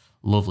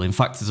 Lovely. In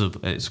fact,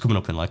 it's coming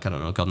up in like, I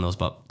don't know, God knows,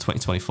 about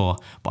 2024.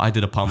 But I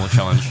did a Parmo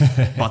challenge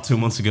about 2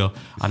 months ago,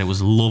 and it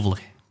was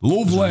lovely.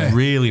 Lovely. It was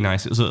really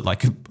nice. It was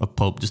like a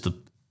pub, just a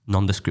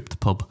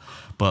nondescript pub,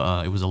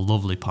 but it was a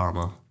lovely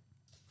Parmo.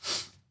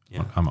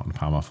 Yeah. I'm on a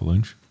Parmo for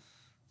lunch.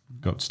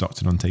 Got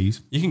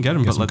Stockton-on-Tees. You can get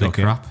them, but like they're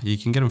crap. You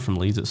can get them from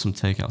Leeds at some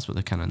takeouts, but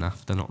they're kind of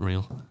naff. They're not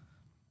real.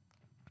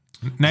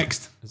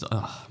 Next.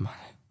 Oh, man.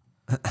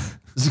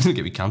 This is going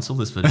to get me cancelled,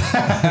 this video.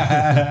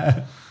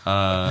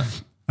 I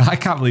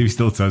can't believe he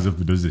still turns up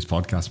and does this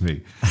podcast,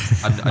 mate.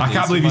 I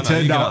can't believe you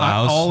turned down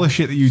all the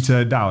shit that you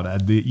turned down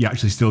and you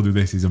actually still do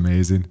this is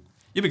amazing.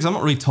 Yeah, because I'm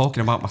not really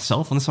talking about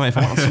myself on this one. If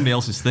I want somebody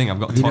else's thing, I've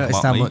got to talk about me. You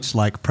noticed how much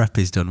like prep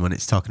he's done when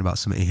it's talking about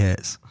something he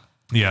hates?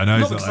 Yeah, I know.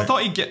 No, because I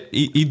thought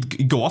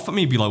he'd go off at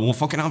me and be like, well,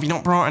 fucking hell, have you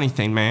not brought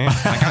anything, man?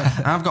 Like,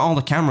 I've got all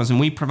the cameras and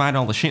we provide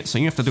all the shit, so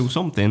you have to do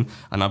something.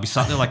 And I'll be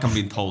sat there like I'm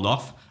being told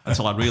off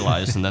until I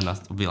realise, and then I'll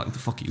be like, the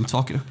fuck are you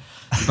talking to?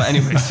 But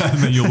anyways. And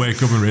then you'll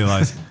wake up and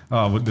realise, oh,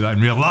 I wouldn't do that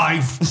in real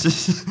life.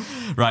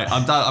 Right,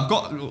 I've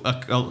got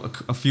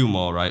a few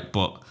more, right?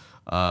 But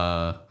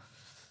I'm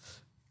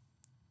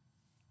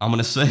going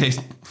to say,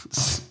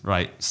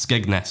 right,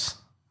 Skegness.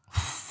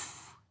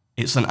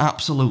 It's an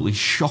absolutely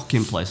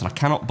shocking place, and I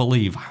cannot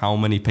believe how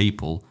many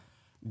people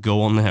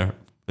go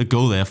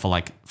there for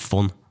like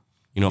fun.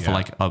 For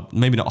like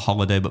maybe not a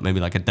holiday, but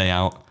maybe like a day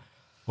out.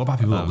 What about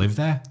people that live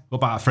there? What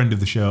about a friend of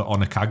the show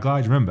on a cag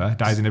glide? Remember,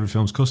 dies in every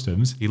film's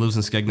customs. He lives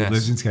in Skegness. He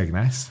lives in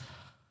Skegness.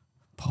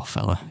 Poor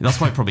fella. That's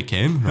why he probably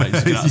came, right?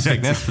 Just get out of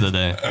Skegness for the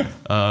day.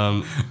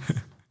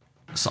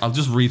 So I'll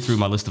just read through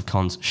my list of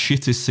cons.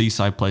 Shittest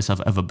seaside place I've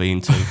ever been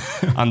to.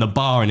 And the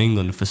bar in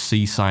England for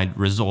seaside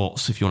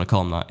resorts, if you want to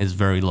call them that, is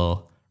very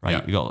low. Right?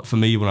 Yeah. You got, for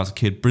me, when I was a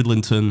kid,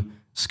 Bridlington,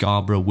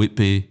 Scarborough,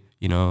 Whitby,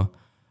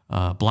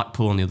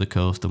 Blackpool on the other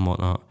coast and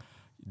whatnot.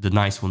 The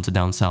nice ones are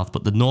down south.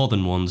 But the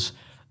northern ones,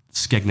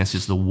 Skegness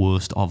is the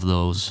worst of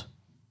those,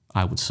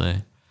 I would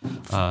say.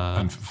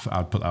 And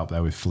I'd put that up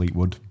there with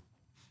Fleetwood.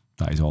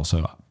 That is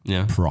also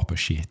proper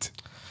shit.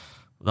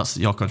 That's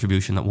your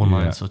contribution, that one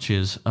line, so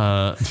cheers.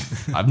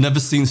 I've never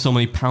seen so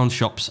many pound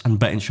shops and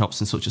betting shops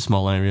in such a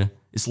small area.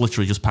 It's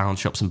literally just pound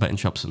shops and betting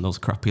shops and those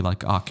crappy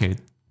like arcade.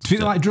 Do you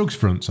think they're like drugs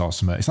fronts or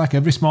something? It's like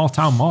every small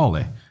town mall.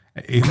 It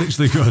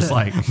literally goes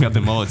like... Add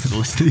them all to the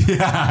list.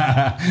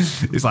 Yeah.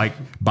 It's like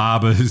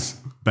barbers,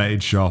 betting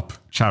shop,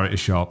 charity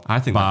shop, I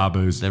think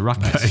barbers, they're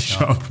betting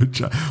shop.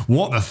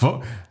 What the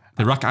fuck?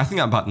 I think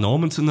about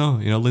Normanton though.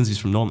 Lindsay's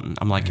from Normanton.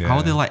 I'm like, how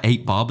are there like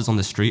 8 barbers on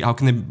the street? How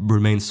can they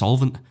remain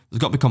solvent? There's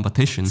got to be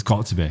competition. It's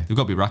got to be. There's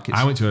got to be rackets.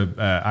 I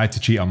had to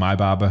cheat on my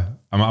barber.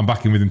 I'm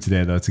back in with him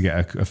today though to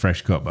get a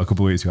fresh cut. But a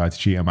couple of weeks ago, I had to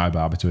cheat on my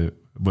barber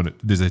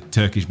there's a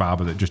Turkish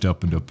barber that just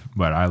opened up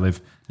where I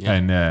live,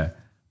 and they're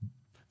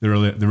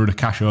in a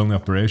cash only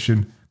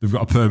operation. They've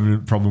got a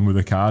permanent problem with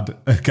a card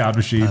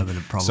machine.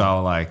 Permanent problem.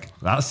 So like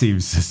that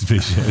seems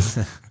suspicious.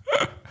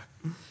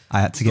 I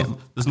had to get.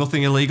 There's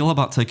nothing illegal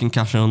about taking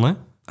cash only.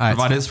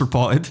 provided it's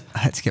reported. I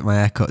had to get my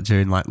hair cut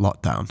during like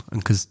lockdown,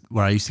 and because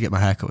where I used to get my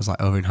hair cut was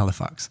like over in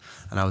Halifax,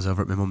 and I was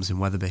over at my mum's in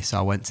Wetherby, so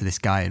I went to this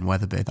guy in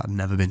Wetherby that I'd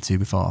never been to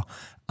before,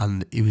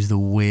 and he was the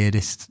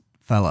weirdest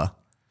fella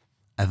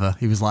ever.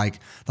 He was like,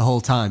 the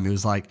whole time, he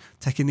was like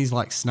taking these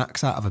like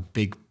snacks out of a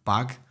big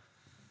bag,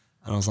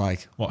 and I was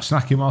like, what,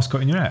 snacking whilst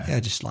cutting your hair? yeah,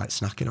 just like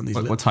snacking on these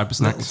What type of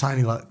snacks? little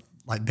tiny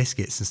like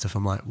biscuits and stuff.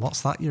 I'm like,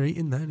 what's that you're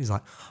eating there? And he's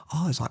like,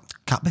 oh, it's like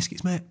cat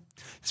biscuits, mate.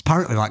 It's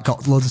apparently like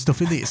got loads of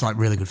stuff in it. It's like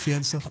really good for you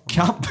and stuff.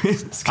 Cat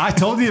biscuits. I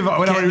told you about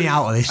when I Get me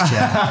out of this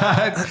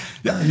chair.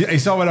 You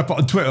saw when I put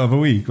on Twitter over a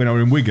week when I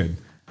was in Wigan.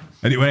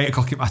 And it was 8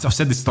 o'clock. I've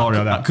said this story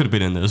on That that. could have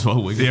been in there as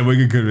well. Yeah,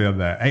 Wigan could be on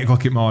there. 8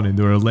 o'clock in the morning,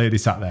 there were a lady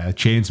sat there,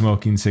 chain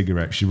smoking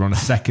cigarettes. She run a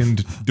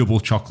second double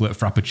chocolate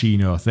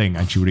frappuccino thing,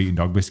 and she was eating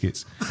dog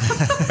biscuits.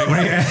 It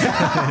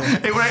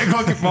was 8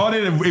 o'clock in the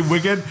morning in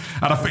Wigan,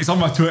 and it's on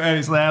my Twitter.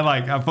 It's there.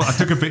 Like I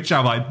took a picture.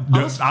 I'm like,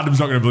 no, Adam's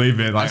not going to believe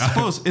it. Like, I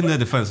suppose in their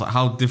defense, like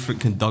how different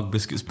can dog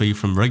biscuits be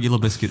from regular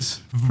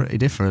biscuits? Pretty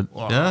different.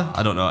 Yeah,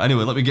 I don't know.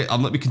 Anyway, let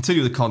me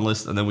continue the con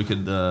list, and then we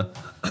could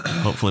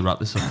hopefully wrap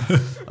this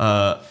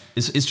up.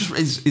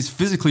 It's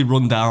physically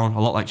run down, a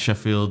lot like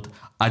Sheffield.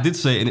 I did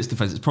say in its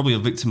defence, it's probably a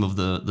victim of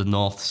the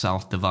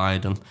north-south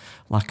divide and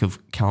lack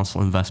of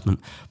council investment.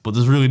 But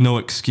there's really no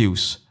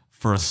excuse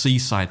for a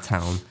seaside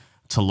town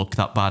to look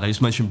that bad. I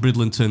just mentioned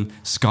Bridlington,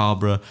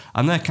 Scarborough,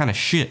 and they're kind of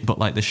shit, but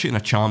like they're shit in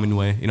a charming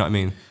way. You know what I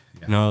mean?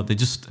 Yeah. You know, they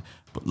just.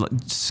 But like,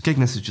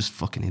 Skegness is just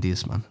fucking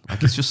idiots, man.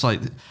 Like it's just like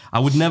I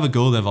would never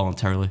go there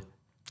voluntarily.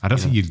 I don't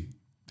think you'd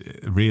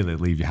really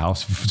leave your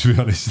house, to be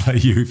honest.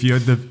 Like if you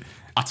had the.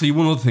 I'll tell you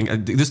one other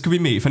thing. This could be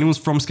me. If anyone's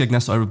from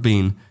Skegness or ever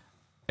been,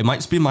 it might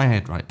just be in my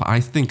head, right? But I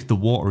think the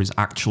water is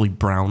actually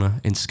browner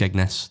in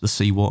Skegness, the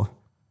seawater.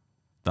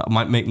 That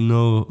might make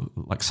no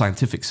like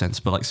scientific sense,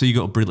 but like, so you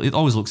go to Bridley, it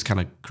always looks kind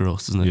of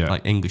gross, doesn't it? Yeah.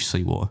 Like English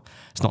seawater.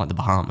 It's not like the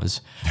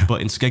Bahamas,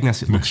 but in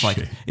Skegness it looks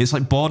like it's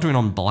like bordering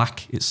on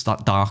black. It's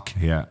that dark.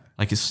 Yeah,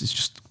 like it's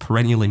just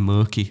perennially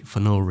murky for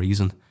no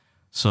reason.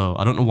 So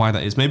I don't know why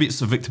that is. Maybe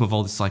it's a victim of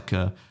all this like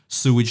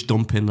sewage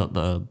dumping that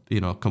the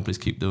companies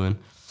keep doing.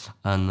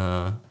 And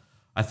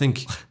I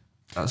think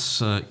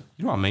that's, you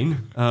know what I mean?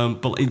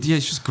 But yeah,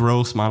 it's just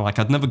gross, man. Like,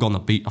 I'd never go on the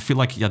beach. I feel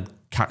like you'd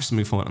catch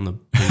me if I went on the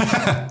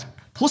beach.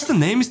 Plus, the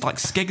name is like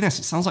Skegness.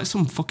 It sounds like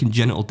some fucking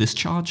genital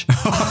discharge.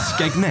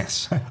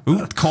 Skegness.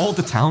 Who called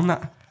the town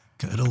that?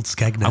 Good old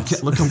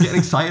Skegness. Look, I'm getting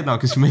excited now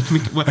because you're making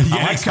me.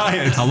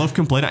 Excited. I love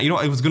complaining. You know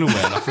what I was going to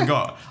wear? And I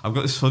forgot. I've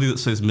got this hoodie that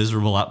says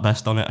 "miserable at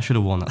best" on it. I should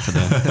have worn that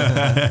today.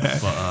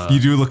 But, you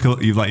do look.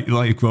 You like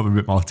a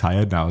bit more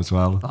tired now as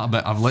well. I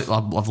bet I've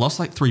lost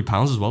like 3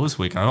 pounds as well this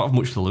week. I don't have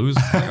much to lose.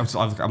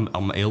 Like,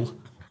 I'm ill.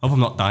 I hope I'm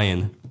not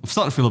dying. I'm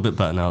starting to feel a bit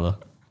better now though.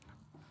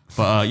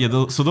 But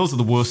yeah, so those are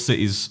the worst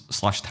cities /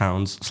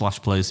 towns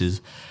 / places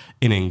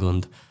in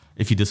England.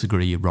 If you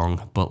disagree, you're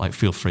wrong. But like,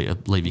 feel free to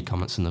leave your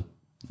comments in the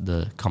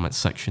comments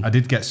section. I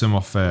did get some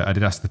off. I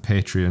did ask the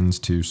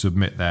Patreons to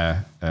submit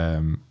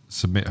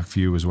submit a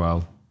few as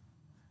well,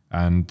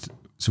 and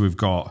so we've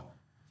got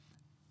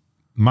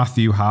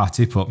Matthew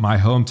Harty put my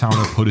hometown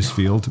of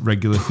Huddersfield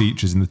regular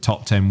features in the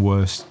top 10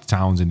 worst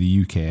towns in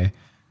the UK.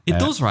 It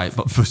does, right?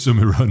 But for some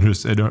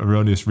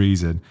erroneous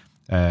reason,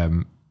 I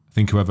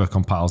think whoever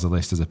compiles the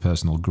list has a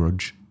personal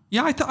grudge.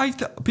 Yeah,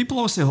 people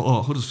always say,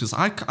 "Oh, Huddersfield."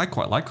 I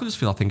quite like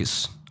Huddersfield. I think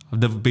I've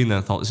never been there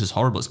and thought this is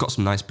horrible. It's got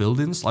some nice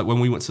buildings. Like when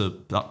we went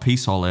to that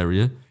Peace Hall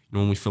area,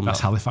 when we filmed.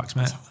 That's Halifax,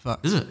 mate.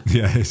 Is it?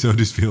 Yeah, so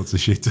Huddersfield's a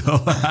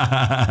shithole.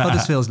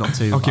 Huddersfield's not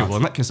too okay, bad. well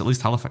in that case, at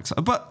least Halifax.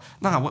 But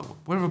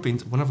whenever I've been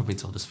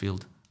to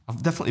Huddersfield,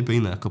 I've definitely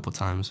been there a couple of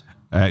times.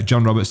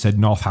 John Roberts said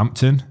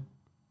Northampton.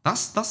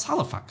 That's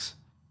Halifax.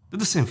 They're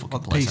the same fucking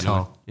place. Peace anyway.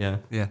 Hall. Yeah.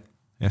 Yeah.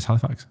 Yes,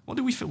 Halifax. What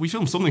did we film? We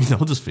filmed something in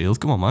Huddersfield.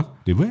 Come on, man.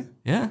 Did we?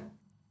 Yeah.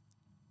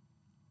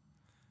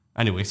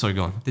 Anyway, sorry,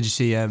 go on. Did you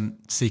see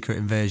Secret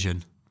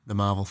Invasion, the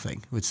Marvel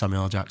thing with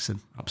Samuel L. Jackson?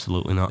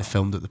 Absolutely They not.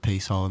 filmed at the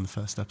Peace Hall in the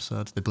first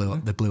episode. They blew it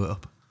up. They blew it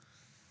up.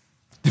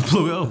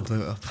 Blew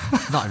it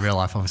up. Not in real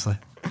life, obviously.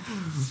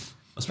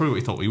 That's probably what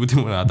you thought we were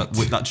doing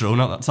with that drone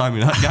at that time.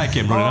 That guy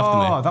came running after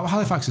me. Oh, that was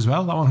Halifax as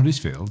well. That one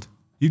Huddersfield.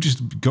 You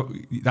just got.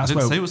 That's I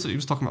where. didn't say he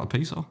was talking about the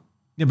Peace Hall.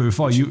 Yeah, but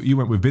before you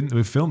went,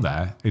 we've filmed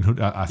there.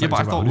 I Yeah, but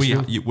I thought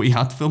we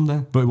had filmed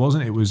there. But it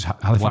wasn't. It was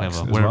Halifax Whatever.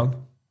 as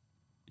well.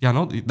 Yeah,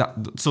 no.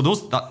 So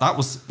that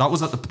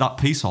was at that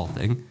Peace Hall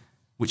thing,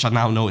 which I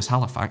now know is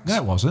Halifax. No,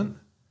 it wasn't.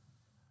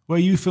 Where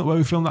we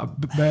filmed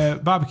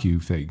that barbecue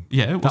thing.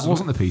 Yeah, that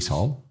wasn't the Peace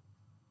Hall.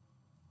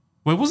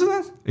 Where wasn't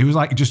that? It was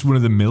like just one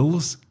of the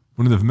mills.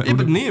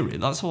 But near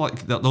it. That's all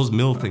like those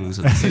mill things.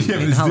 Are the same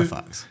thing. In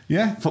Halifax.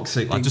 Yeah. Fuck's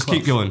sake! Like, Dean just Clough.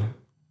 keep going.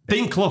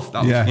 Dean Clough.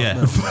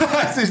 Yeah.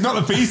 It's not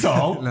the Peace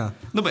Hall. No.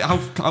 No, but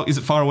how is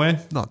it far away?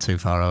 Not too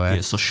far away.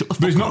 Yeah. So shut the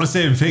fuck But it's up. not the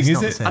same thing, is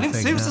not the it? same. I didn't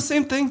say it was the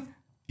same thing.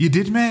 You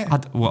did, mate.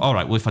 Well, all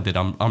right. Well, if I did,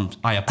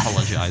 I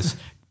apologise.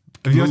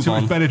 Have you had Move too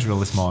much on. Benadryl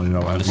this morning or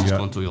This whatever? is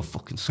going through your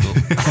fucking skull.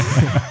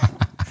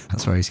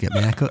 That's where I used to get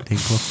my haircut,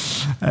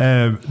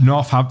 Tinkler.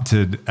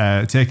 Northampton,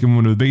 taking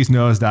one of the biggest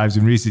nosedives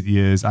in recent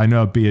years. I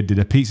know Beard did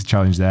a pizza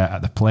challenge there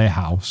at the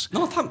Playhouse.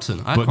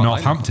 Northampton? But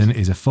Northampton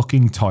is a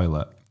fucking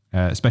toilet.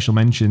 Special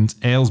mentions,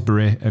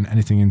 Aylesbury and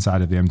anything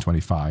inside of the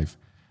M25.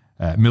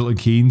 Milton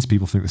Keynes,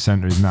 people think the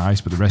centre is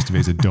nice, but the rest of it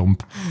is a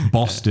dump.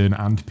 Boston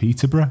and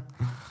Peterborough.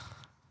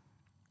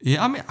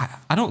 Yeah, I mean,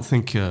 I don't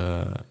think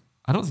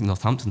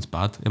Northampton's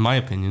bad, in my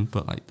opinion,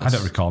 but like I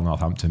don't recall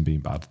Northampton being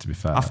bad, to be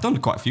fair. I've done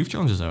quite a few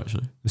challenges there,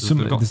 actually.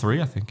 They've got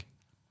 3, I think.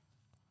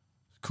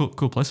 Cool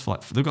place for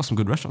like, they've got some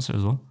good restaurants there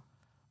as well.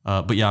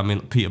 But yeah, I mean,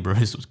 Peterborough,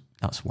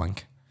 that's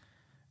wank.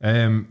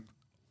 In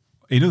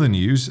other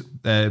news,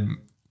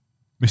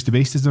 Mr.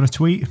 Beast has done a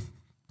tweet.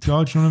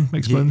 George, you want to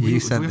explain? You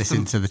sent this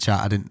into the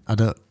chat. I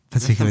don't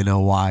particularly know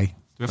why.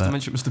 Do we have to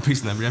mention Mr.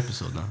 Beast in every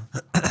episode now?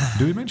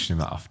 Do we mention him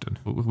that often?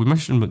 We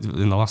mentioned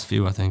him in the last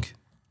few, I think.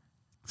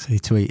 So he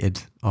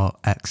tweeted or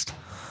X'd,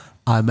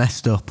 I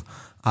messed up.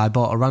 I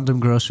bought a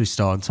random grocery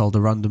store and told a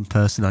random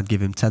person I'd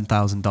give him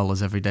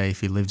 $10,000 every day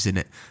if he lives in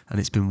it. And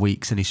it's been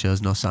weeks and he shows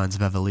no signs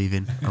of ever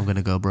leaving. I'm going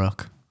to go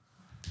broke.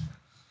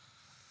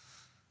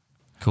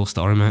 Cool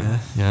story, mate.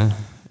 Yeah.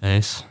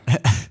 Ace.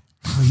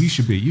 Well, you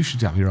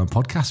should have your own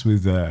podcast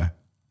with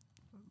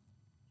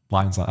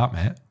lines like that,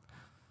 mate.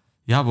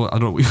 Yeah, but I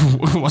don't know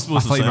what I'm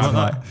supposed to say about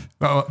that.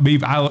 Well,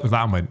 I looked at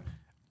that and went,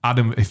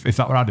 Adam, if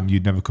that were Adam,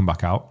 you'd never come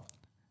back out.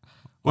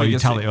 Well, you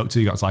tally it up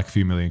till you got like a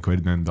few million quid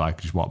and then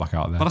like just walk back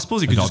out there. But I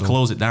suppose he could just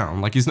close it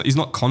down. Like he's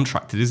not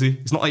contracted, is he?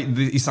 It's not like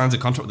he signs a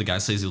contract with the guy,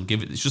 says he'll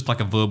give it. It's just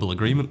like a verbal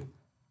agreement.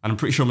 And I'm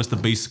pretty sure Mr.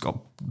 Beast's got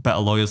better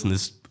lawyers than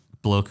this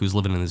bloke who's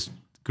living in his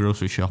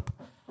grocery shop.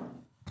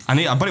 And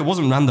I bet it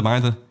wasn't random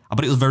either. I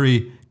bet it was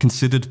very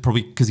considered,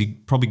 probably because he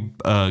probably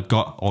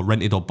got or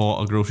rented or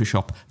bought a grocery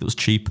shop that was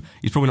cheap.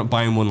 He's probably not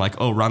buying one like,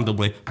 oh,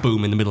 randomly,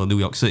 boom, in the middle of New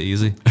York City, is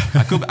he?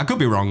 I could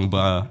be wrong,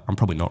 but I'm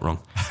probably not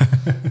wrong.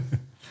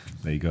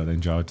 There you go then,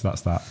 George.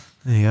 That's that.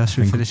 There you go.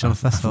 Should we finish on a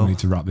festival? We need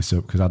to wrap this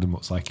up because Adam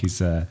looks like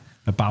he's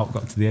about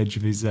got to the edge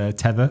of his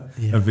tether.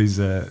 Yeah. Of his.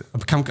 I'm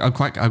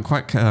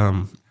quite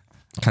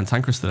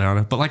cantankerous today, aren't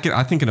I? But like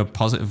I think in a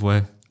positive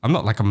way. I'm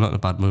not in a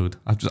bad mood.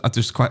 I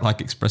just quite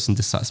like expressing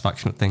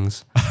dissatisfaction at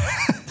things.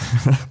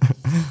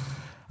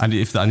 And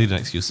if I need an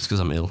excuse, it's because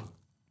I'm ill.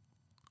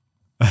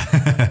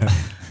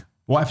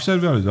 What episode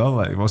are we on as well?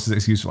 Like, what's his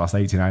excuse for the last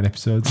 89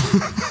 episodes?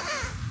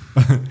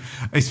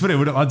 It's funny,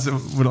 when lads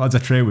I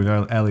train with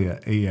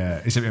Elliot, he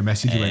sent me a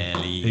message.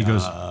 He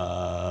goes,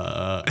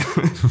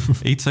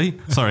 E.T.?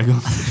 Sorry, go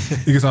on.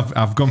 He goes,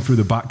 I've gone through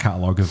the back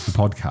catalogue of the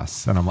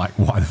podcasts and I'm like,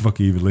 why the fuck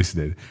are you even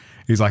listening?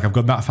 He's like, I've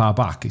gone that far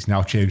back. It's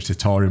now changed to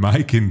Tory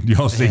Mike in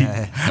your seat.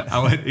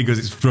 Yeah. He goes,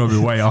 it's thrown me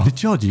way off.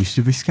 George used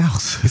to be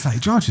Scouse. He's like,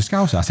 George is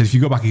Scouse. I said, if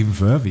you go back even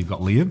further, you've got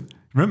Liam.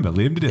 Remember,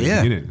 Liam did it at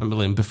the beginning. Remember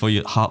Liam before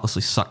you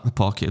heartlessly sacked the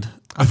poor kid.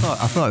 I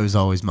thought it was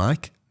always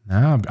Mike.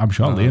 No, I'm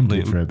sure Liam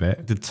did for a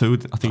bit. Did 2.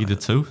 I think he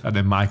did 2. And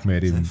then Mike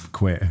made him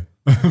quit.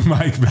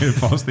 Mike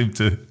forced him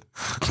to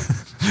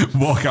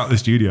walk out the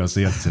studio,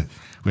 so we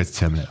had to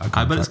terminate.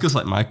 I bet it's because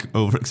like Mike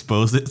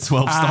overexposed it.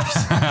 12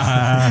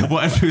 stops.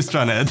 Whatever he was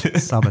trying to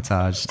edit.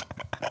 Sabotaged.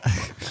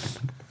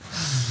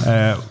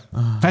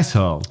 Fest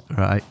hall.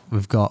 Right,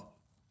 we've got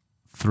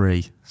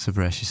 3, so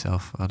brace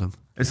yourself, Adam.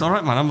 It's all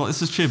right, man. This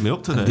has cheered me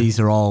up today. And these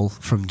are all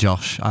from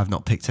Josh. I've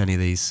not picked any of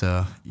these,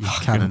 so you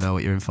kind of know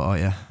what you're in for,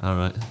 yeah. All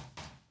right.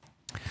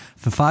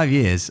 For 5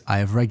 years, I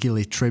have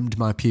regularly trimmed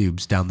my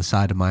pubes down the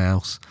side of my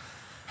house.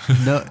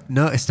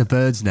 Noticed a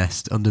bird's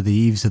nest under the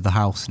eaves of the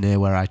house near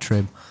where I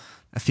trim.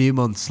 A few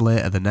months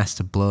later, the nest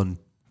had blown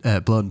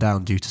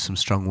down due to some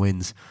strong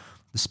winds.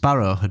 The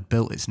sparrow had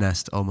built its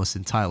nest almost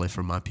entirely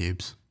from my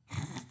pubes.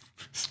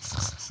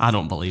 I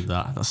don't believe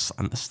that. That's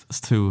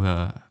too.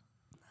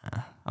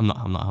 I'm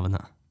not having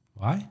that.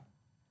 Why?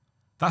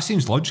 That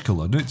seems logical,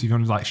 doesn't it? If you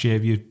want to like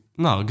shave your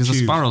no, because the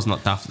sparrow's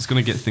not daft. It's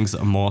going to get things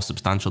that are more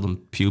substantial than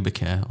pubic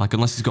hair. Like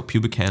unless he's got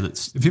pubic hair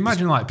that's. If you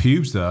imagine like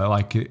pubes though,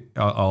 like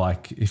or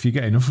like if you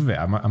get enough of it,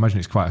 I imagine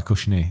it's quite a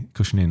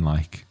cushioning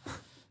like.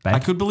 Bed. I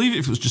could believe it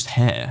if it was just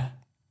hair,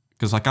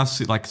 because like I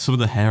see like some of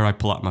the hair I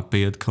pull out my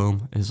beard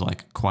comb is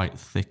like quite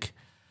thick,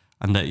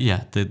 and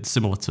they're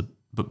similar to,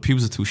 but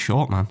pubes are too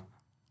short, man,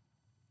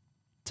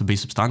 to be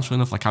substantial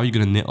enough. Like how are you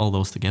going to knit all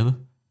those together?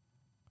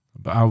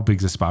 But how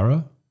big's a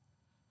sparrow?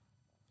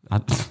 I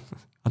don't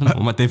know.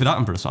 I'm like David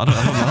Attenborough, so I don't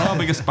know how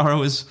big a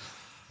sparrow is.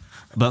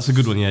 But that's a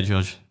good one, yeah,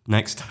 George.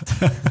 Next.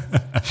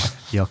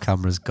 Your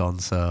camera's gone,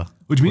 so.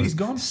 What do you mean it's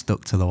gone?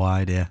 Stuck to the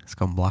wide, yeah. It's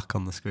gone black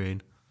on the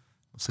screen.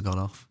 Must have gone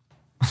off.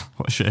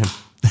 What a shame.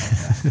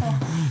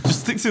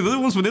 Just stick to the other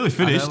ones. We're nearly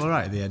finished. We're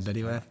right at the end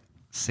anyway.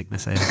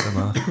 Sickness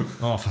ASMR.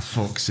 Oh, for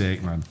fuck's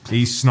sake, man.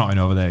 He's snotting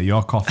over there.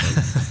 You're coughing.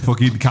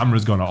 Fucking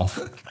camera's gone off.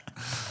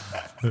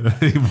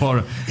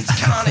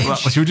 It's carnage.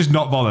 Should we just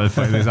not bother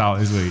putting this out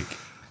this week?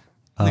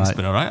 I think it's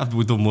been all right.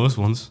 We've done worse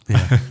ones.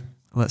 Yeah.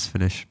 Let's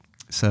finish.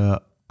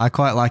 So I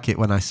quite like it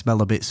when I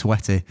smell a bit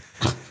sweaty.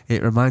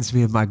 It reminds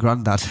me of my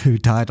granddad who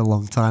died a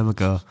long time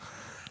ago.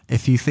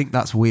 If you think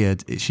that's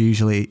weird, it's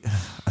usually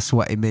a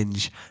sweaty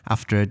minge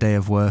after a day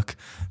of work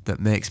that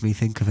makes me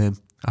think of him.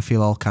 I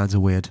feel all kinds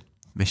of weird.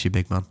 Miss you,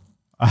 big man.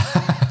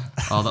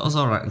 Oh, that was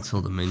all right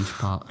until the minge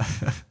part.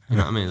 You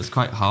know what I mean? It's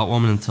quite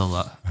heartwarming until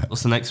that.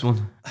 What's the next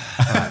one?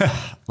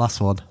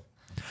 Last one.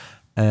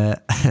 Our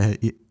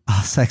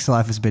sex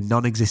life has been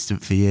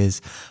non-existent for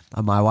years,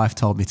 and my wife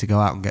told me to go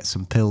out and get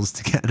some pills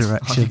to get an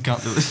erection. You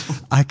can't do this one.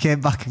 I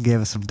came back and gave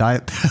her some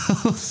diet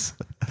pills.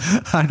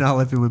 I'm now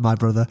living with my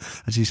brother,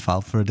 and she's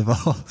filed for a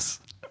divorce.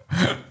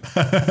 I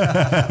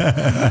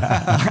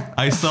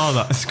saw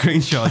that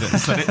screenshot and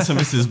sent it to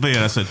Mrs. B, and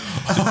I said,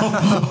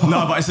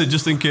 "No," but I said,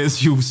 just in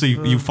case you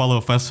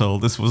follow Fesshole,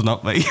 this was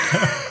not me.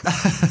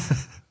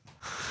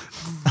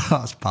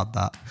 That's bad.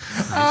 That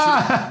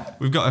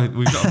we've got a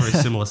very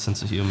similar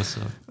sense of humour.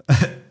 So,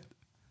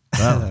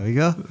 well, there we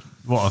go.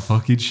 What a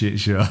fucking shit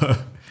show.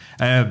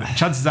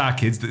 Chances are,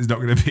 kids, that there's not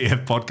going to be a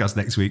podcast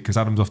next week because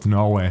Adam's off to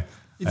Norway.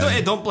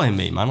 Don't blame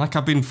me, man. Like,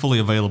 I've been fully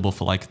available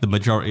for like the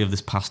majority of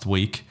this past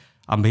week.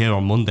 I'm here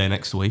on Monday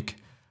next week.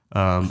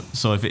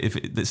 So if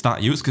it's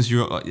not you, it's because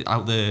you're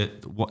out there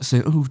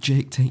saying, "Oh,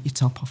 Jake, take your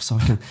top off so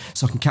I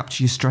can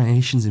capture your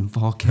striations in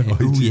 4K."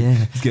 Oh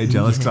yeah, he's getting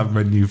jealous because I've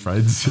made new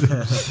friends. But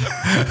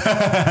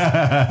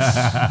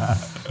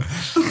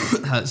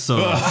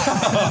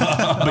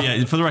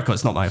yeah, for the record,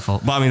 it's not my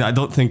fault. But I mean, I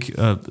don't think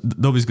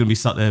nobody's going to be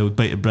sat there with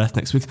bated breath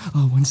next week.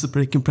 Oh, when's the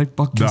Breaking Bread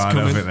podcast coming?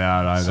 No, I don't think they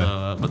are either.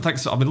 So, but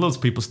thanks. I mean, loads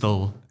of people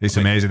still. It's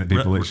amazing that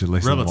people literally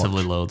listen.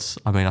 Relatively loads.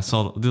 I mean, I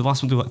saw the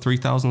last one do like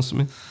 3,000 or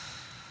something.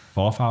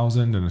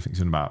 4,000, and I think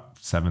it's in about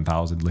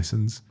 7,000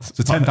 listens.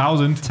 So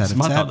 10,000. It's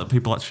mad that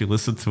people actually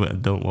listen to it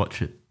and don't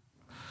watch it.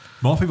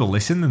 More people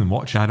listen than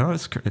watch. I know,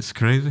 it's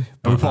crazy.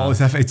 And we put all this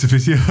effort into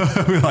video.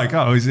 We're like,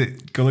 oh, is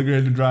it colour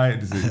graded right?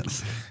 Does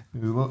it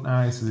look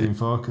nice? Is it in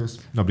focus?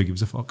 Nobody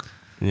gives a fuck.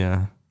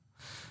 Yeah.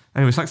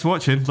 Anyways, thanks for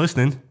watching,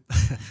 listening.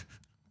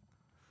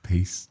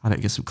 Peace. I need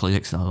to get some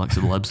Kleenex now, like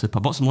some Lemsip. I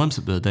bought some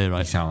Lemsip the other day, right?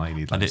 You sound like you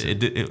need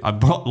Lemsip. I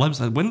brought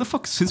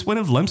Lemsip. Since when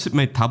have Lemsip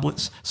made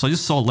tablets? So I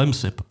just saw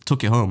Lemsip,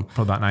 took it home.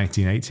 Probably about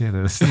 1980. Yeah?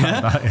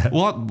 Like that, yeah.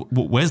 Well,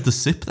 where's the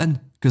sip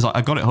then? Because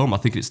I got it home. I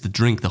think it's the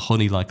drink, the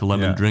honey, like a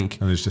lemon drink.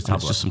 And there's just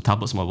tablets. It's just some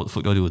tablets. I'm like, what the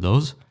fuck do I do with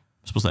those?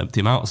 I'm supposed to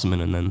empty them out or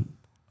something and then...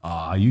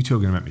 Oh, you two are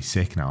going to make me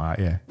sick now, aren't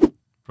you?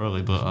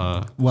 Probably,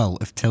 but... Well,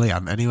 if Tilly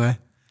hadn't anyway.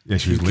 Yeah,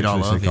 she was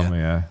literally sick on me,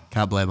 yeah.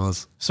 Can't blame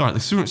us. Sorry,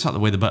 the sooner it's out of the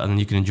way, the better, then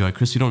you can enjoy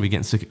Christmas. You don't want to be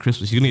getting sick at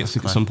Christmas. You're going to get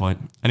sick at some point.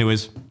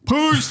 Anyways,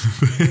 peace!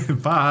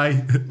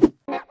 Bye.